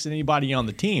sacks than anybody on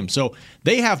the team. So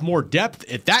they have more depth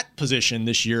at that position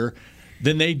this year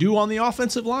than they do on the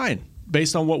offensive line,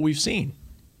 based on what we've seen.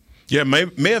 Yeah,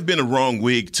 may have been a wrong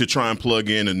week to try and plug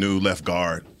in a new left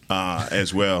guard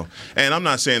as well. And I'm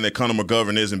not saying that Connor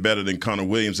McGovern isn't better than Connor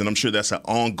Williams, and I'm sure that's an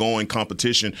ongoing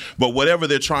competition. But whatever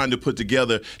they're trying to put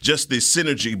together, just the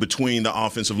synergy between the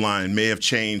offensive line may have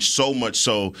changed so much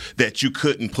so that you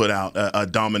couldn't put out a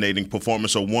dominating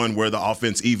performance or one where the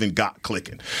offense even got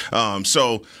clicking.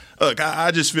 Look, I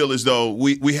just feel as though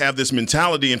we have this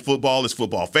mentality in football as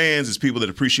football fans, as people that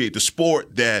appreciate the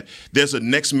sport, that there's a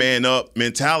next man up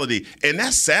mentality. And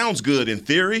that sounds good in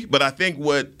theory, but I think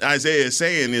what Isaiah is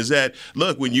saying is that,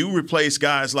 look, when you replace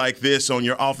guys like this on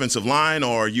your offensive line,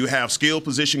 or you have skill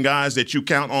position guys that you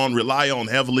count on, rely on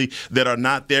heavily that are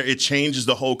not there, it changes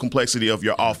the whole complexity of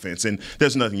your offense, and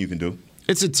there's nothing you can do.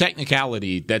 It's a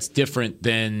technicality that's different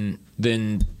than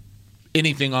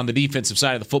anything on the defensive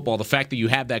side of the football. The fact that you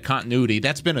have that continuity,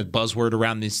 that's been a buzzword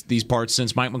around these parts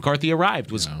since Mike McCarthy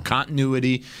arrived, was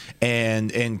continuity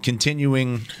and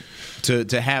continuing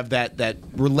to have that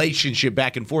relationship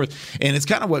back and forth. And it's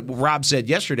kind of what Rob said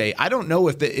yesterday. I don't know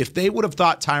if they would have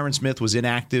thought Tyron Smith was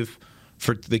inactive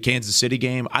for the Kansas City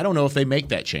game, I don't know if they make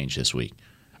that change this week.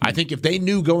 I think if they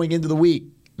knew going into the week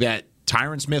that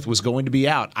Tyron Smith was going to be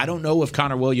out, I don't know if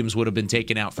Connor Williams would have been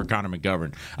taken out for Connor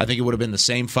McGovern. I think it would have been the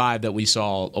same five that we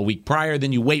saw a week prior.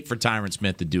 Then you wait for Tyron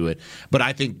Smith to do it. But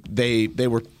I think they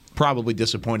were probably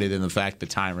disappointed in the fact that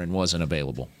Tyron wasn't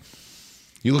available.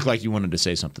 You look like you wanted to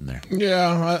say something there.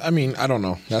 Yeah, I mean, I don't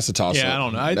know. That's a toss-up. Yeah, I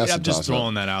don't know. I'm just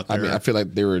throwing that out there. I mean, I feel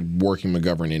like they were working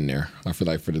McGovern in there. I feel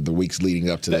like for the weeks leading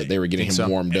up to that, they were getting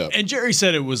him warmed up. And Jerry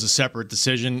said it was a separate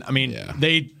decision. I mean,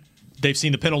 they've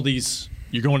seen the penalties.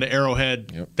 You're going to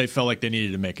Arrowhead. Yep. They felt like they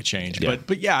needed to make a change. Yeah.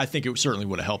 But yeah, I think it certainly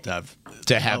would have helped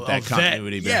to have that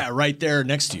continuity. Yeah, right there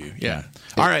next to you. Yeah.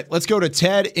 All right, let's go to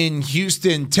Ted in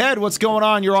Houston. Ted, what's going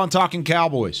on? You're on Talking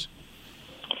Cowboys.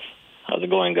 How's it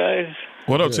going, guys?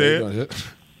 What up, Ted?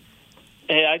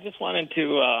 Hey, I just wanted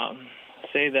to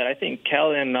say that I think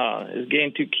Kellen is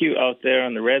getting too cute out there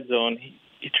on the red zone.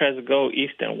 He tries to go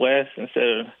east and west instead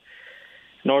of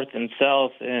north and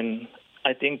south, and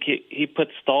I think he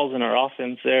puts stalls in our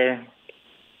offense there,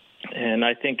 and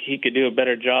I think he could do a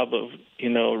better job of,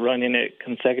 running it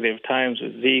consecutive times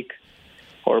with Zeke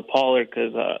or Pollard,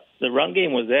 because the run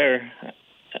game was there,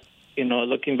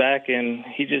 looking back, and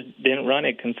he just didn't run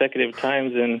it consecutive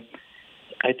times, and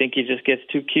I think he just gets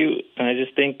too cute. And I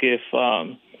just think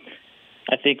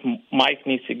I think Mike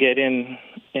needs to get in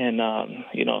and,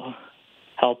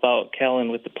 help out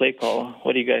Kellen with the play call.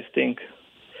 What do you guys think?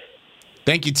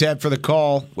 Thank you, Ted, for the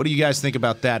call. What do you guys think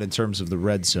about that in terms of the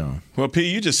red zone? Well, P,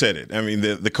 you just said it. I mean,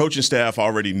 the coaching staff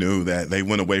already knew that they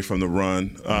went away from the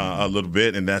run a little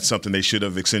bit, and that's something they should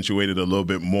have accentuated a little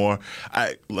bit more.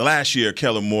 Last year,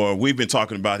 Kellen Moore, we've been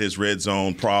talking about his red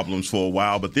zone problems for a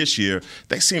while, but this year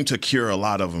they seem to cure a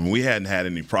lot of them. We hadn't had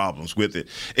any problems with it.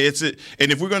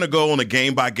 And if we're going to go on a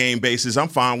game-by-game basis, I'm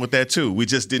fine with that too. We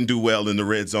just didn't do well in the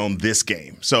red zone this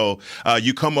game. So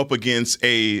you come up against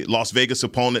a Las Vegas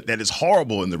opponent that is horrible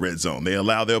in the red zone. They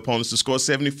allow their opponents to score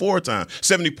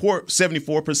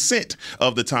 74%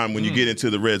 of the time when you get into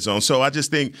the red zone. So I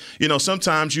just think,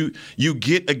 sometimes you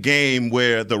get a game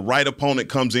where the right opponent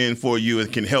comes in for you and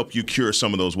can help you cure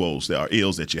some of those woes that are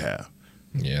ills that you have.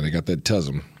 Yeah, they got that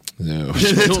TUSM. No.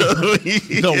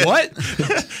 The what?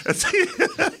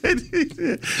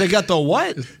 They got the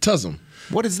what? TUSM.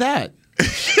 What is that?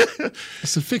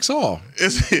 It's a fix all.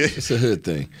 It's a hood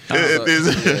thing.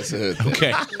 It's a hood thing.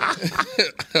 Okay.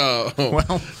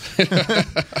 Well,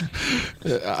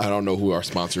 I don't know who our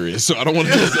sponsor is, so I don't want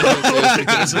to. There's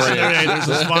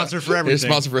a sponsor for everything. There's a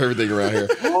sponsor for everything around here.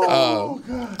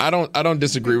 I don't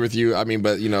disagree with you. I mean,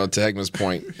 but to Heckman's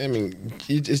point, I mean,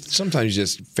 sometimes you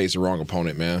just face the wrong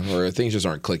opponent, man, or things just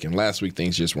aren't clicking. Last week,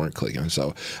 things just weren't clicking.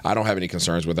 So I don't have any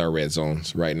concerns with our red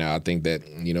zones right now. I think that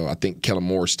I think Kellen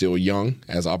Moore is still young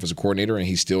as offensive coordinator, and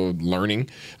he's still learning.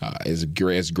 As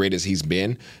great as he's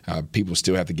been, people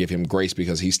still have to give him grace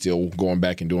because he's still going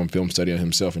back and doing film study on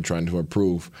himself and trying to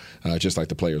improve, just like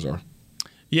the players are.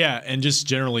 Yeah, and just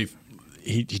generally,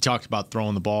 he talked about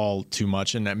throwing the ball too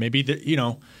much, and that maybe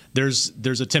there's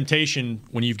a temptation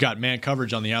when you've got man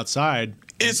coverage on the outside.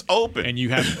 It's open, and you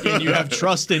have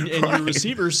trust in your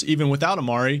receivers even without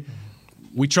Amari.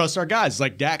 We trust our guys.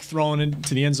 Like Dak throwing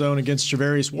into the end zone against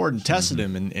Charvarius Ward and tested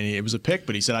him, and it was a pick,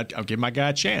 but he said, I'll give my guy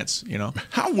a chance.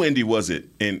 How windy was it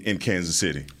in Kansas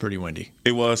City? Pretty windy.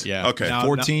 It was? Yeah. Okay.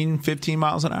 15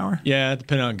 miles an hour? Yeah,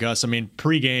 depending on gusts. I mean,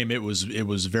 pregame, it was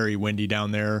very windy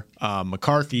down there.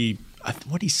 McCarthy,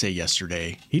 what did he say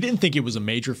yesterday? He didn't think it was a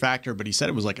major factor, but he said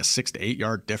it was like a 6 to 8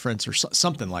 yard difference or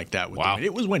something like that. Wow.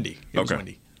 It was windy. It was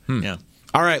windy. Yeah.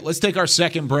 All right, let's take our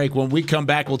second break. When we come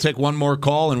back, we'll take one more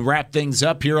call and wrap things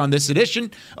up here on this edition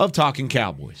of Talking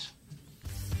Cowboys.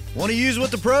 Want to use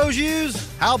what the pros use?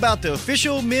 How about the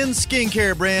official men's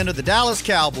skincare brand of the Dallas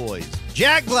Cowboys,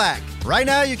 Jack Black? Right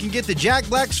now, you can get the Jack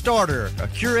Black Starter, a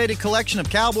curated collection of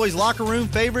Cowboys locker room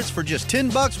favorites for just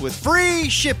 $10 with free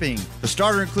shipping. The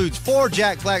starter includes 4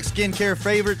 Jack Black skincare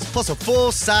favorites, plus a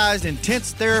full-sized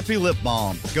intense therapy lip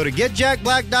balm. Go to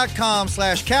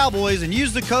getjackblack.com/Cowboys and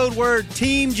use the code word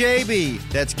TEAMJB.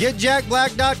 That's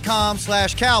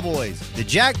getjackblack.com/Cowboys. The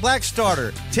Jack Black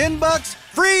Starter, $10,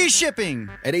 free shipping.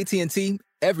 At AT&T,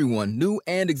 everyone, new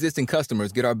and existing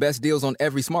customers, get our best deals on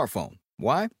every smartphone.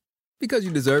 Why? Because you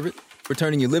deserve it. For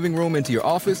turning your living room into your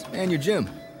office and your gym.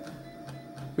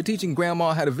 For teaching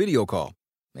Grandma how to video call.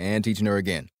 And teaching her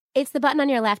again. It's the button on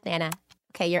your left, Nana.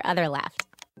 Okay, your other left.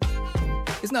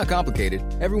 It's not complicated.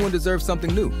 Everyone deserves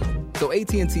something new. So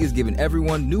AT&T is giving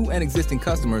everyone, new and existing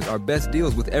customers, our best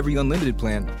deals with every unlimited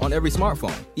plan on every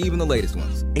smartphone, even the latest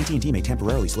ones. AT&T may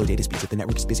temporarily slow data speeds if the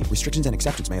network is busy. Restrictions and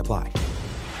exceptions may apply.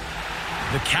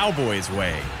 The Cowboys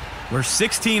way, where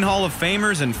 16 Hall of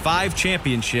Famers and 5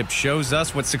 championships shows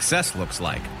us what success looks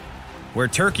like. Where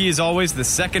turkey is always the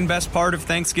second best part of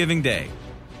Thanksgiving Day.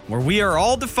 Where we are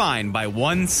all defined by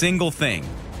one single thing,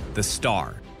 the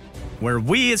star. Where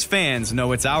we as fans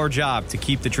know it's our job to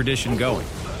keep the tradition going.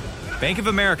 Bank of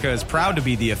America is proud to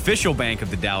be the official bank of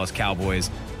the Dallas Cowboys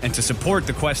and to support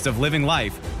the quest of living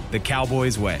life the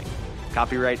Cowboys way.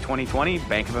 Copyright 2020,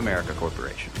 Bank of America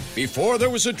Corporation. Before there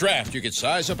was a draft, you could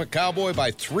size up a cowboy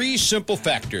by 3 simple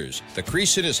factors: the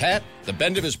crease in his hat, the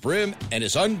bend of his brim, and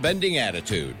his unbending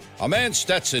attitude. A man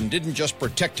Stetson didn't just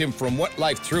protect him from what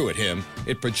life threw at him,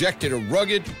 it projected a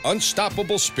rugged,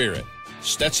 unstoppable spirit.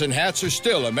 Stetson hats are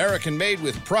still American-made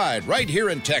with pride right here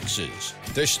in Texas.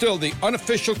 They're still the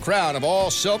unofficial crown of all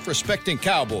self-respecting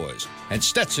cowboys, and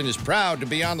Stetson is proud to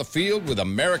be on the field with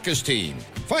America's team.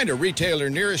 Find a retailer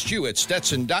nearest you at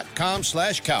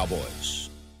stetson.com/cowboys.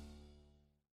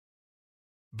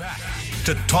 Back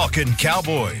to Talking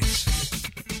Cowboys.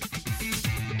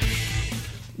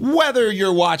 Whether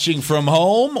you're watching from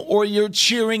home or you're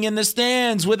cheering in the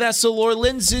stands with Essilor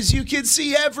lenses, you can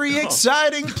see every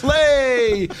exciting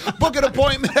play. Book an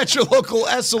appointment at your local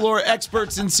Essilor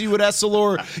experts and see what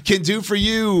Essilor can do for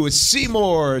you. See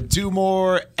more, do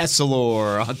more,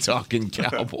 Essilor on Talking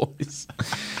Cowboys.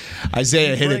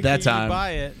 Isaiah hit it that time. You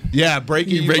buy it. Yeah, break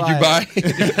you buy.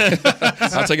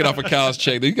 I'll take it off a Cal's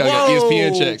check. You got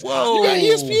ESPN checks. Whoa. You got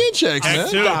ESPN checks, man.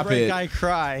 Stop break, it. I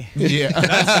cry. Yeah.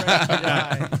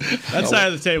 That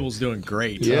side of the table's doing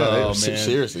great. Yeah, man.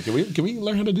 Seriously. Can we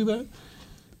learn how to do that?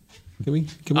 Can we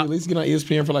at least get on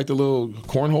ESPN for like the little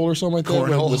cornhole or something like that?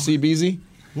 Cornhole. With CBZ?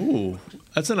 Ooh,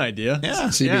 that's an idea. Yeah.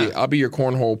 CB, I'll be your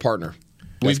cornhole partner.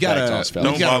 We've got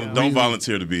Don't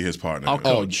volunteer to be his partner. I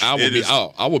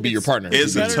will be your partner.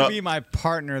 It's better be my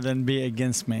partner than be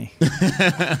against me.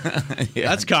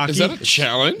 That's cocky. Is that a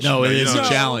challenge? No, it is a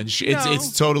challenge.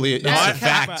 It's totally it's a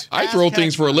fact. I throw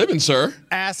things for a living, sir.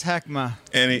 Ask Heckma.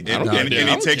 And he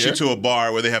takes you to a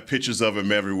bar where they have pictures of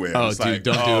him everywhere. Oh, it's dude, like,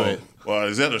 don't do it. Well,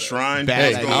 is that a shrine?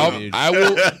 Bad Hey,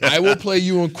 I will play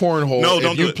you in cornhole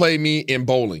if you play me in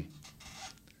bowling.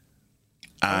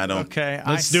 I don't. Okay,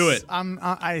 let's do it. I'm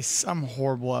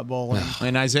horrible at bowling.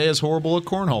 And Isaiah's horrible at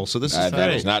cornhole, so this is that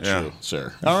great. is not true,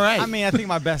 sir. All right. I mean, I think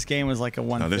my best game was like a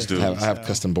 150. this dude. I have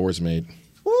custom boards made.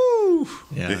 Woo!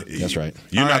 Yeah, that's right.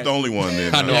 You're not the only one.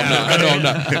 Then, I know I'm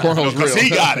not. Cornhole's real. Because he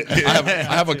got it.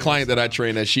 I have a client that I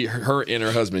train that her and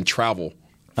her husband travel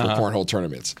for cornhole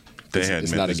tournaments.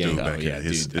 It's not a game.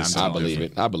 I believe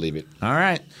it. I believe it. All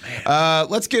right.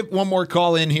 Let's get one more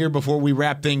call in here before we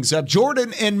wrap things up.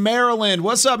 Jordan in Maryland.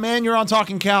 What's up, man? You're on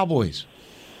Talking Cowboys.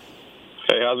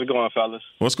 Hey, how's it going, fellas?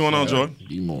 What's going on, Jordan?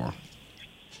 Be more.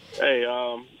 Hey,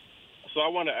 so I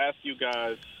want to ask you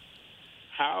guys,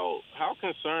 how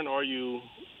concerned are you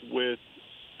with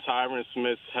Tyron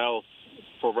Smith's health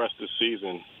for the rest of the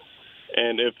season?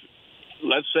 And if,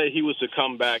 let's say he was to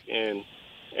come back and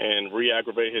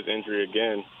re-aggravate his injury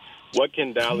again, what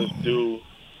can Dallas do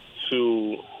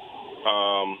to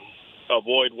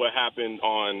avoid what happened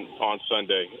on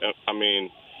Sunday? I mean,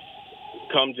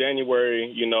 come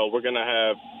January, we're going to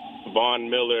have Von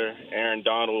Miller, Aaron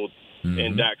Donald,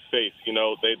 and Dak's face.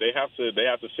 They have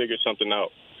to figure something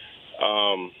out.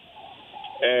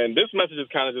 And this message is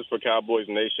kind of just for Cowboys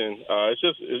Nation.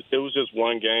 It was just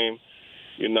one game.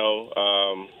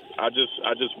 I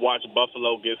just watched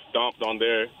Buffalo get stomped on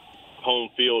their home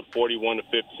field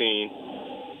 41-15.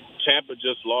 Tampa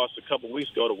just lost a couple weeks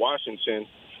ago to Washington.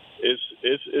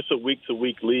 It's a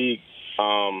week-to-week league.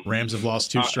 Rams have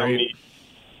lost 2 straight.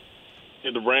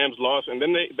 The Rams lost, and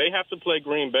then they have to play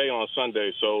Green Bay on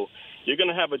Sunday. So you're going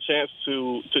to have a chance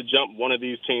to jump one of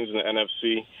these teams in the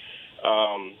NFC.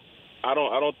 I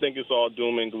don't think it's all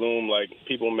doom and gloom like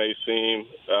people may seem.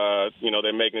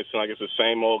 They're making it sound like it's the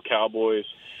same old Cowboys.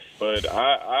 But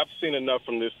I've seen enough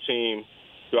from this team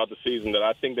throughout the season that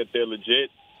I think that they're legit.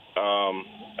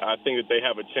 I think that they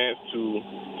have a chance to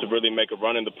really make a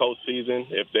run in the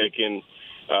postseason if they can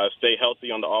stay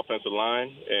healthy on the offensive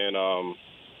line. And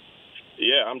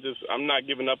I'm not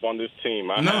giving up on this team.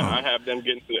 I have them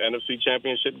getting to the NFC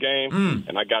Championship game,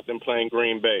 and I got them playing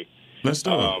Green Bay. Let's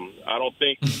do it. I don't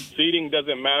think seeding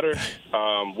doesn't matter.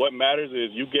 What matters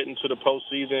is you get into the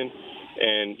postseason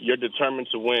and you're determined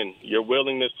to win. Your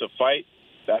willingness to fight,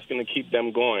 that's going to keep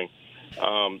them going.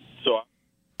 All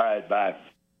right, bye.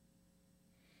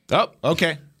 Oh,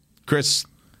 okay. Chris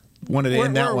wanted to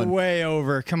end that one. We're way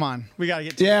over. Come on. We got to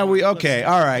get to okay.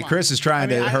 All right. Chris is trying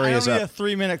to hurry us up. I need a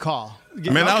 3-minute call.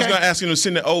 Man, I was going to ask him to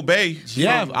send the obey.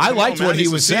 Yeah, I liked what he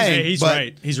was saying. He's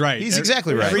right. He's right. He's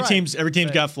exactly right. Every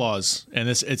team's got flaws, and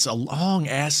it's a long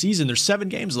ass season. There's 7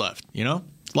 games left.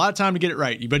 A lot of time to get it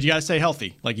right, but you got to stay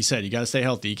healthy. Like you said, you got to stay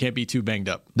healthy. You can't be too banged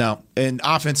up. No. And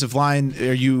offensive line,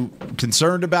 are you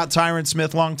concerned about Tyron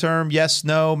Smith long term? Yes,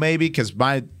 no, maybe? Because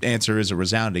my answer is a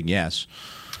resounding yes.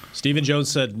 Stephen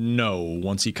Jones said no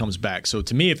once he comes back. So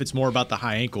to me, if it's more about the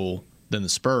high ankle than the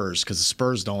Spurs, because the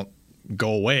Spurs don't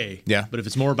go away. Yeah. But if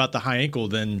it's more about the high ankle,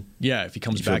 then if he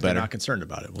comes back, they're not concerned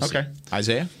about it. We'll see.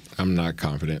 Isaiah? I'm not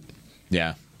confident.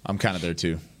 Yeah, I'm kind of there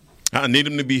too. I need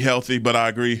him to be healthy, but I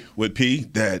agree with P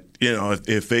that,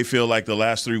 if they feel like the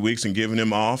last 3 weeks and giving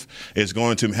him off is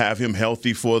going to have him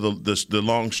healthy for the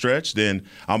long stretch, then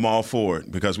I'm all for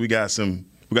it because we got some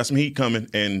heat coming,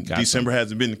 and December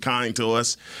hasn't been kind to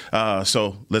us.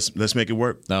 So let's make it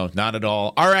work. No, not at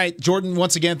all. All right, Jordan,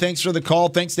 once again, thanks for the call.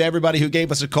 Thanks to everybody who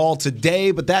gave us a call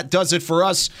today. But that does it for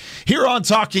us here on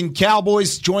Talking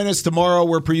Cowboys. Join us tomorrow.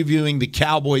 We're previewing the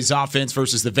Cowboys offense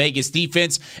versus the Vegas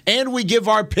defense. And we give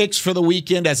our picks for the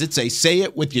weekend as it's a Say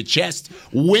It With Your Chest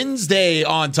Wednesday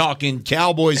on Talking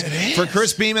Cowboys. For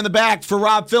Chris Beam in the back, for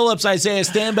Rob Phillips, Isaiah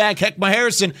Stanback, Heckma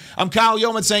Harrison, I'm Kyle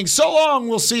Yeoman saying so long.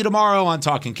 We'll see you tomorrow on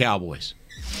Talking Cowboys.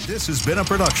 This has been a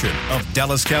production of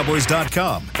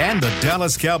DallasCowboys.com and the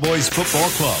Dallas Cowboys Football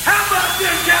Club. How about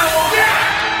this, Cowboys? Yeah!